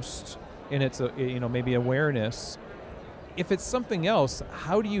most, and it's maybe awareness, if it's something else,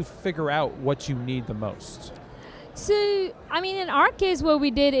 how do you figure out what you need the most? So, I mean, in our case, what we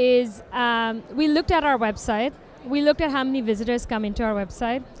did is we looked at our website. We looked at how many visitors come into our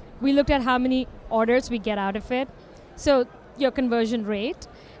website. We looked at how many orders we get out of it. So your conversion rate.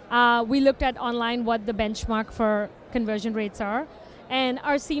 We looked at online what the benchmark for conversion rates are. And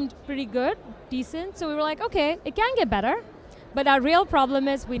ours seemed pretty good, decent. So we were like, okay, it can get better. But our real problem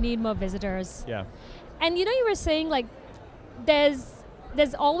is we need more visitors. Yeah. And you were saying like there's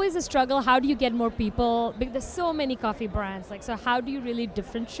always a struggle. How do you get more people? Because there's so many coffee brands. Like, so how do you really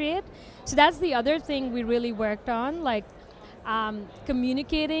differentiate? So that's the other thing we really worked on, like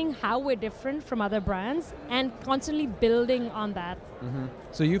communicating how we're different from other brands and constantly building on that. Mm-hmm.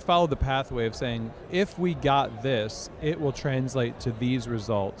 So you followed the pathway of saying, if we got this, it will translate to these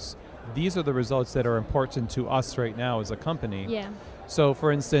results. These are the results that are important to us right now as a company. Yeah. So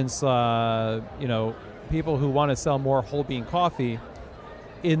for instance, people who want to sell more whole bean coffee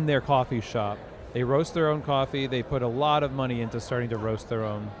in their coffee shop, they roast their own coffee, they put a lot of money into starting to roast their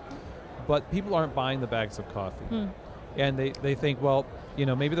own, but people aren't buying the bags of coffee. And they think, well,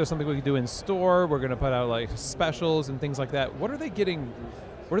 maybe there's something we can do in store, we're going to put out like specials and things like that. What are they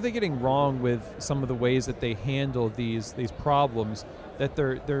getting wrong with some of the ways that they handle these problems that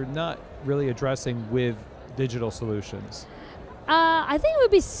they're not really addressing with digital solutions? I think it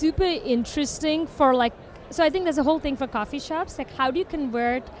would be super interesting for so I think there's a whole thing for coffee shops, like how do you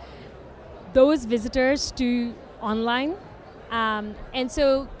convert those visitors to online? And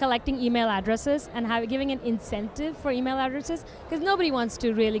so collecting email addresses and giving an incentive for email addresses, because nobody wants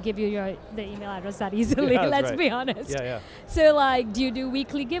to really give you the email address that easily, let's be honest. Yeah. So do you do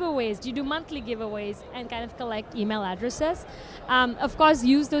weekly giveaways? Do you do monthly giveaways and kind of collect email addresses? Of course,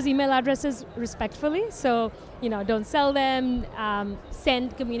 use those email addresses respectfully. So, don't sell them,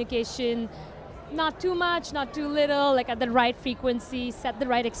 send communication, not too much, not too little, like at the right frequency, set the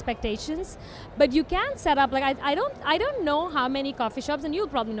right expectations. But you can set up, like I don't know how many coffee shops, and you'll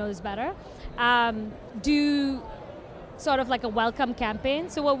probably know this better, do sort of like a welcome campaign.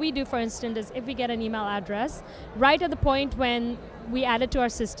 So what we do, for instance, is if we get an email address, right at the point when we add it to our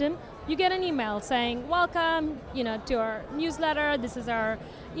system, you get an email saying, welcome, to our newsletter. This is our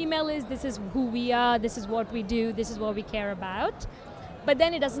email list. This is who we are. This is what we do. This is what we care about. But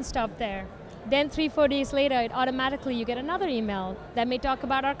then it doesn't stop there. Then 3-4 days later, you get another email that may talk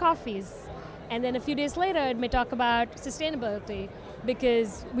about our coffees. And then a few days later, it may talk about sustainability,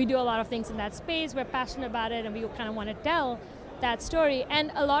 because we do a lot of things in that space. We're passionate about it, and we kind of want to tell that story.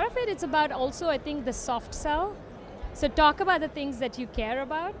 And a lot of it's about also, I think, the soft sell. So talk about the things that you care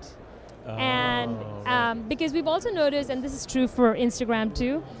about. And because we've also noticed, and this is true for Instagram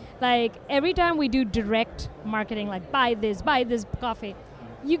too, like every time we do direct marketing, like buy this coffee,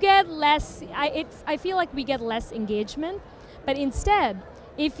 you get less, I feel like we get less engagement. But instead,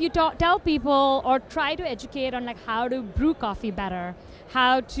 if you tell people or try to educate on like how to brew coffee better,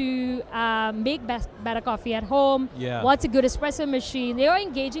 how to make better coffee at home, what's a good espresso machine, they are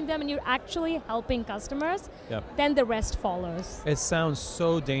engaging them and you're actually helping customers, then the rest follows. It sounds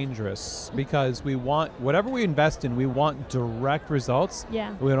so dangerous because we want, whatever we invest in, we want direct results.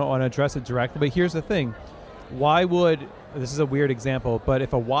 Yeah. We don't want to address it directly. But here's the thing. Why would, this is a weird example, but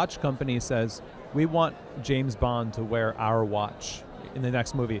if a watch company says, we want James Bond to wear our watch in the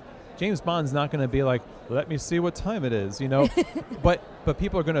next movie, James Bond's not going to be like, let me see what time it is, but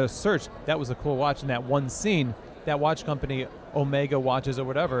people are going to search, that was a cool watch in that one scene. That watch company, Omega Watches or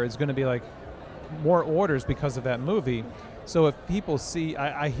whatever, is going to be like more orders because of that movie. So if people see,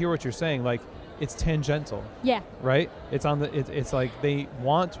 I hear what you're saying, like it's tangential. Yeah. Right? It's on the it's like they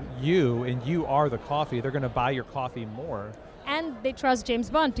want you and you are the coffee. They're going to buy your coffee more. And they trust James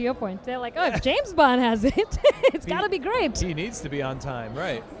Bond, to your point. They're like, if James Bond has it, it's got to be great. He needs to be on time,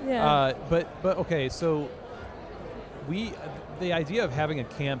 right? Yeah. But okay, so the idea of having a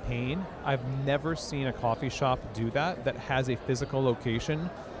campaign, I've never seen a coffee shop do that has a physical location.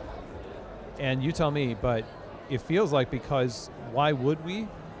 And you tell me, but it feels like, because why would we?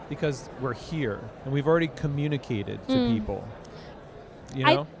 Because we're here and we've already communicated to people.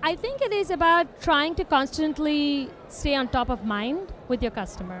 I think it is about trying to constantly stay on top of mind with your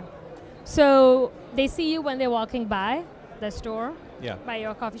customer. So they see you when they're walking by the store, by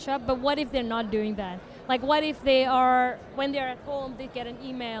your coffee shop, but what if they're not doing that? Like what if when they're at home, they get an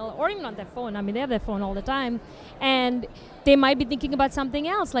email, or even on their phone, I mean, they have their phone all the time, and they might be thinking about something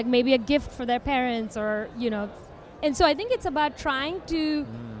else, like maybe a gift for their parents or, and so I think it's about trying to,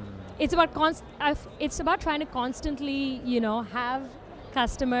 it's about trying to constantly, have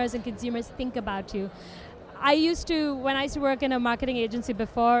customers and consumers think about you. When I used to work in a marketing agency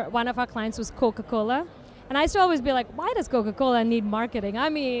before, one of our clients was Coca-Cola. And I used to always be like, why does Coca-Cola need marketing? I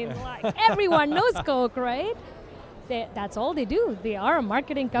mean, like everyone knows Coke, right? That's all they do. They are a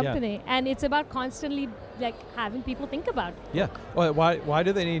marketing company. Yeah. And it's about constantly like having people think about. Yeah. Well, why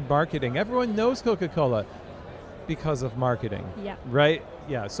do they need marketing? Everyone knows Coca-Cola because of marketing. Yeah. Right?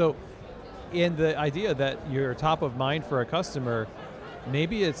 Yeah. So in the idea that you're top of mind for a customer,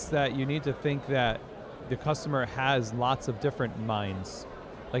 maybe it's that you need to think that the customer has lots of different minds.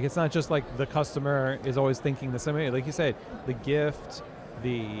 Like it's not just like the customer is always thinking the same way. Like you said, the gift,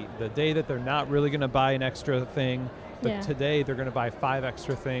 the day that they're not really going to buy an extra thing, but today they're going to buy 5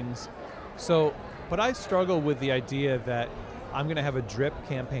 extra things. So, but I struggle with the idea that I'm going to have a drip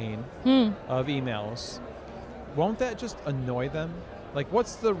campaign of emails. Won't that just annoy them? Like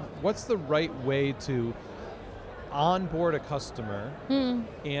what's the right way to onboard a customer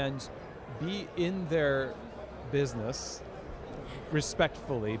and be in their business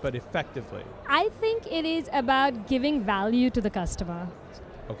respectfully but effectively? I think it is about giving value to the customer.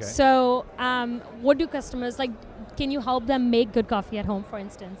 Okay. So what do customers like? Can you help them make good coffee at home, for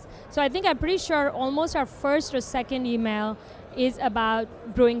instance? So I'm pretty sure almost our first or second email is about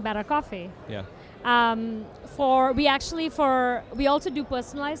brewing better coffee. Yeah. We also do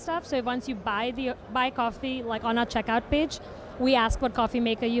personalized stuff. So once you buy coffee, like on our checkout page, we ask what coffee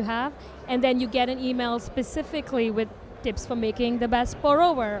maker you have, and then you get an email specifically with tips for making the best pour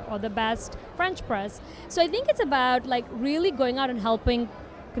over or the best French press. So I think it's about like really going out and helping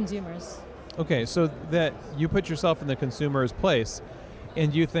consumers. Okay, so that you put yourself in the consumer's place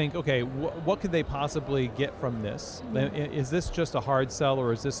and you think, okay, what could they possibly get from this? Is this just a hard sell,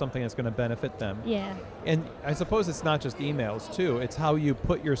 or is this something that's going to benefit them? Yeah. And I suppose it's not just emails too, it's how you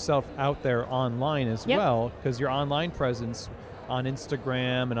put yourself out there online as well, because your online presence on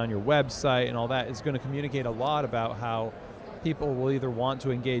Instagram and on your website and all that is going to communicate a lot about how people will either want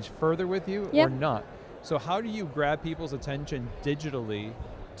to engage further with you or not. So how do you grab people's attention digitally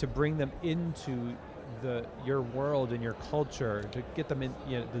to bring them into your world and your culture to get them in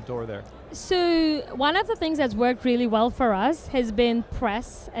the door there? So one of the things that's worked really well for us has been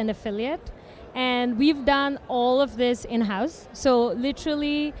press and affiliate. And we've done all of this in-house. So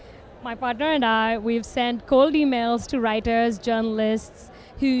literally, my partner and I, we've sent cold emails to writers, journalists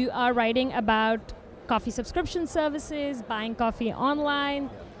who are writing about coffee subscription services, buying coffee online.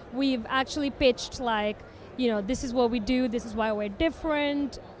 We've actually pitched this is what we do, this is why we're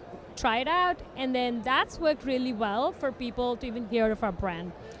different, try it out. And then that's worked really well for people to even hear of our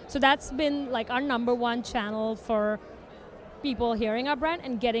brand. So that's been our number one channel for people hearing our brand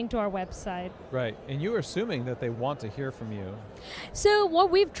and getting to our website. Right, and you're assuming that they want to hear from you. So what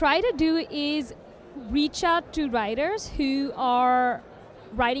we've tried to do is reach out to writers who are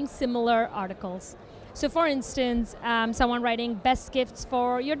writing similar articles. So for instance, someone writing best gifts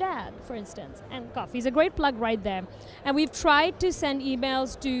for your dad, for instance, and coffee is a great plug right there. And we've tried to send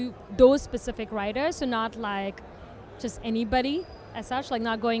emails to those specific writers, so not just anybody as such,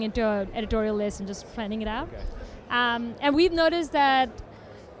 not going into an editorial list and just planning it out. Okay. And we've noticed that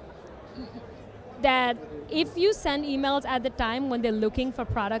if you send emails at the time when they're looking for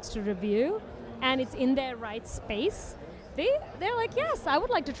products to review and it's in their right space, they're like, yes, I would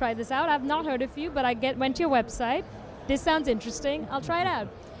like to try this out. I've not heard of you, but I went to your website. This sounds interesting. I'll try it out.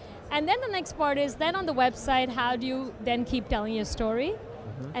 And then the next part is then on the website, how do you then keep telling your story?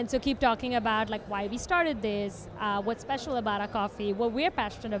 And so keep talking about why we started this, what's special about our coffee, what we're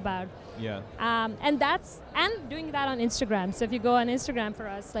passionate about. Yeah. And doing that on Instagram. So if you go on Instagram for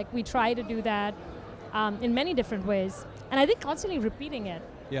us, we try to do that in many different ways. And I think constantly repeating it.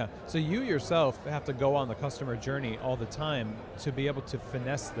 Yeah. So you yourself have to go on the customer journey all the time to be able to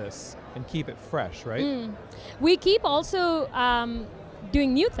finesse this and keep it fresh, right? We keep also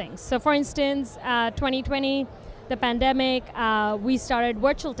doing new things. So for instance, 2020, the pandemic, we started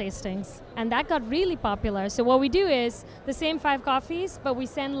virtual tastings, and that got really popular. So what we do is the same 5 coffees, but we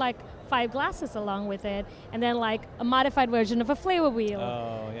send 5 glasses along with it, and then a modified version of a flavor wheel.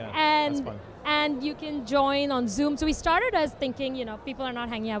 Oh, yeah. And that's fun. And you can join on Zoom. So we started as thinking, people are not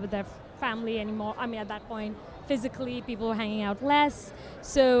hanging out with their family anymore. I mean, at that point, physically, people were hanging out less.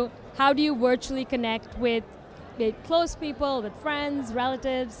 So how do you virtually connect with close people, with friends,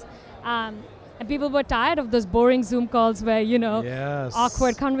 relatives? And people were tired of those boring Zoom calls where, Yes.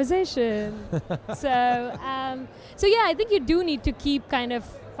 awkward conversation. So yeah, I think you do need to keep kind of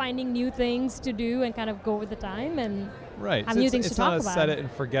finding new things to do and kind of go with the time and right. have So new things to talk about. It's not a set it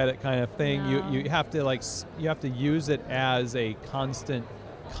and forget it kind of thing. No. You have to use it as a constant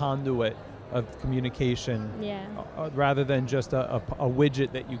conduit of communication, rather than just a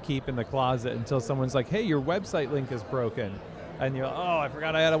widget that you keep in the closet until someone's like, hey, your website link is broken. And you're like, oh, I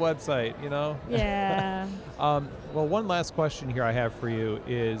forgot I had a website, Yeah. Well, one last question here I have for you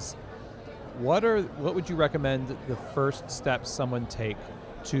is, what would you recommend the first steps someone take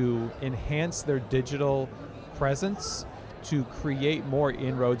to enhance their digital presence, to create more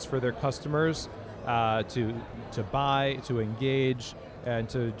inroads for their customers, to buy, to engage, and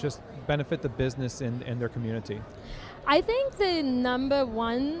to just benefit the business and their community? I think the number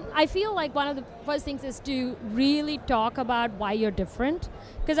one, I feel like one of the first things is to really talk about why you're different.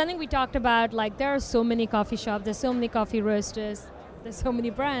 Because I think we talked about there are so many coffee shops, there's so many coffee roasters, there's so many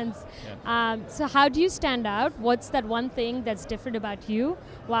brands. Yeah. So how do you stand out? What's that one thing that's different about you?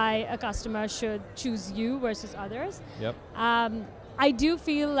 Why a customer should choose you versus others? Yep. I do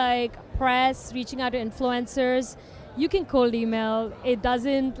feel like press, reaching out to influencers, you can cold email. It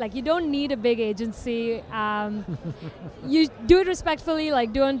doesn't, you don't need a big agency. You do it respectfully,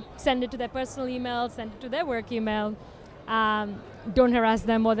 don't send it to their personal email, send it to their work email. Don't harass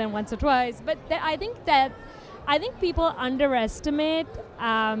them more than once or twice. But I think people underestimate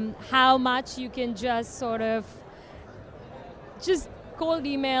how much you can just sort of just cold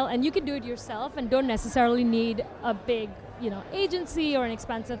email, and you can do it yourself and don't necessarily need a big agency or an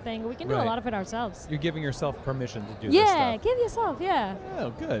expensive thing. We can do a lot of it ourselves. You're giving yourself permission to do this stuff. Yeah, give yourself,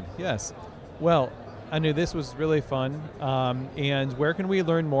 Oh, good, yes. Well, Anu, this was really fun. And where can we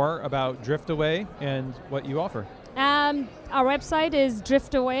learn more about Drift Away and what you offer? Our website is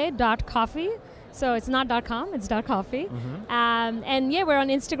driftaway.coffee. So it's not .com, it's .coffee. And yeah, we're on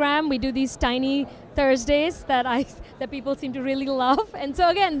Instagram. We do these tiny Thursdays that people seem to really love. And so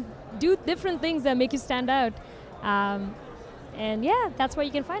again, do different things that make you stand out. And yeah, that's where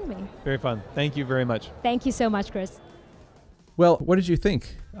you can find me. Very fun. Thank you very much. Thank you so much, Chris. Well, what did you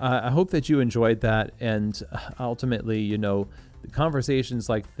think? I hope that you enjoyed that. And ultimately, the conversations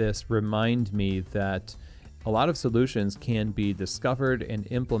like this remind me that a lot of solutions can be discovered and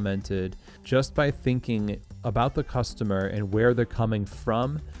implemented just by thinking about the customer and where they're coming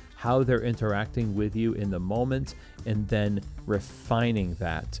from, how they're interacting with you in the moment, and then refining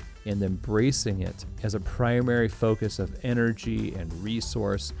that and embracing it as a primary focus of energy and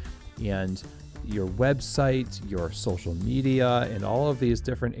resource, and your website, your social media, and all of these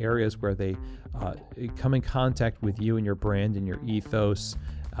different areas where they come in contact with you and your brand and your ethos,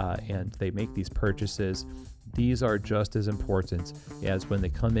 and they make these purchases. These are just as important as when they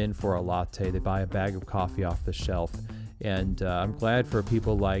come in for a latte, they buy a bag of coffee off the shelf. And I'm glad for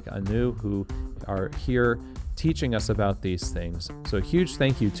people like Anu who are here teaching us about these things. So a huge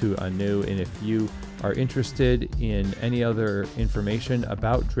thank you to Anu. And if you are interested in any other information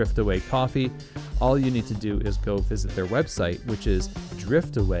about Driftaway Coffee, all you need to do is go visit their website, which is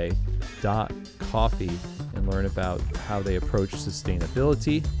driftaway.coffee, and learn about how they approach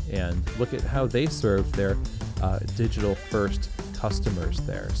sustainability and look at how they serve their digital first customers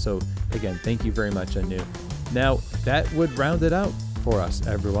there. So again, thank you very much, Anu. Now that would round it out for us,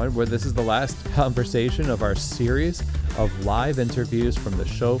 everyone, where this is the last conversation of our series of live interviews from the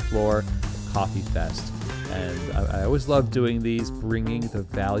show floor of Coffee Fest. And I always love doing these, bringing the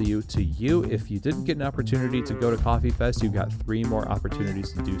value to you. If you didn't get an opportunity to go to Coffee Fest, you've got 3 more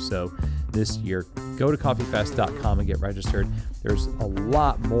opportunities to do so this year. Go to coffeefest.com and get registered. There's a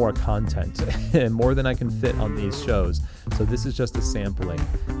lot more content, and more than I can fit on these shows. So this is just a sampling.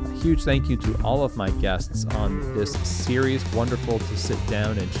 A huge thank you to all of my guests on this series. Wonderful to sit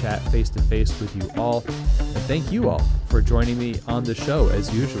down and chat face-to-face with you all. And thank you all for joining me on the show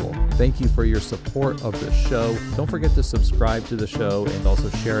as usual. Thank you for your support of the show. Don't forget to subscribe to the show and also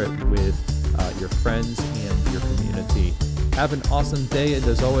share it with your friends and your community. Have an awesome day, and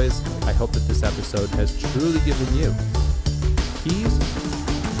as always, I hope that this episode has truly given you keys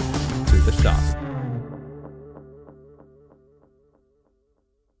to the shop.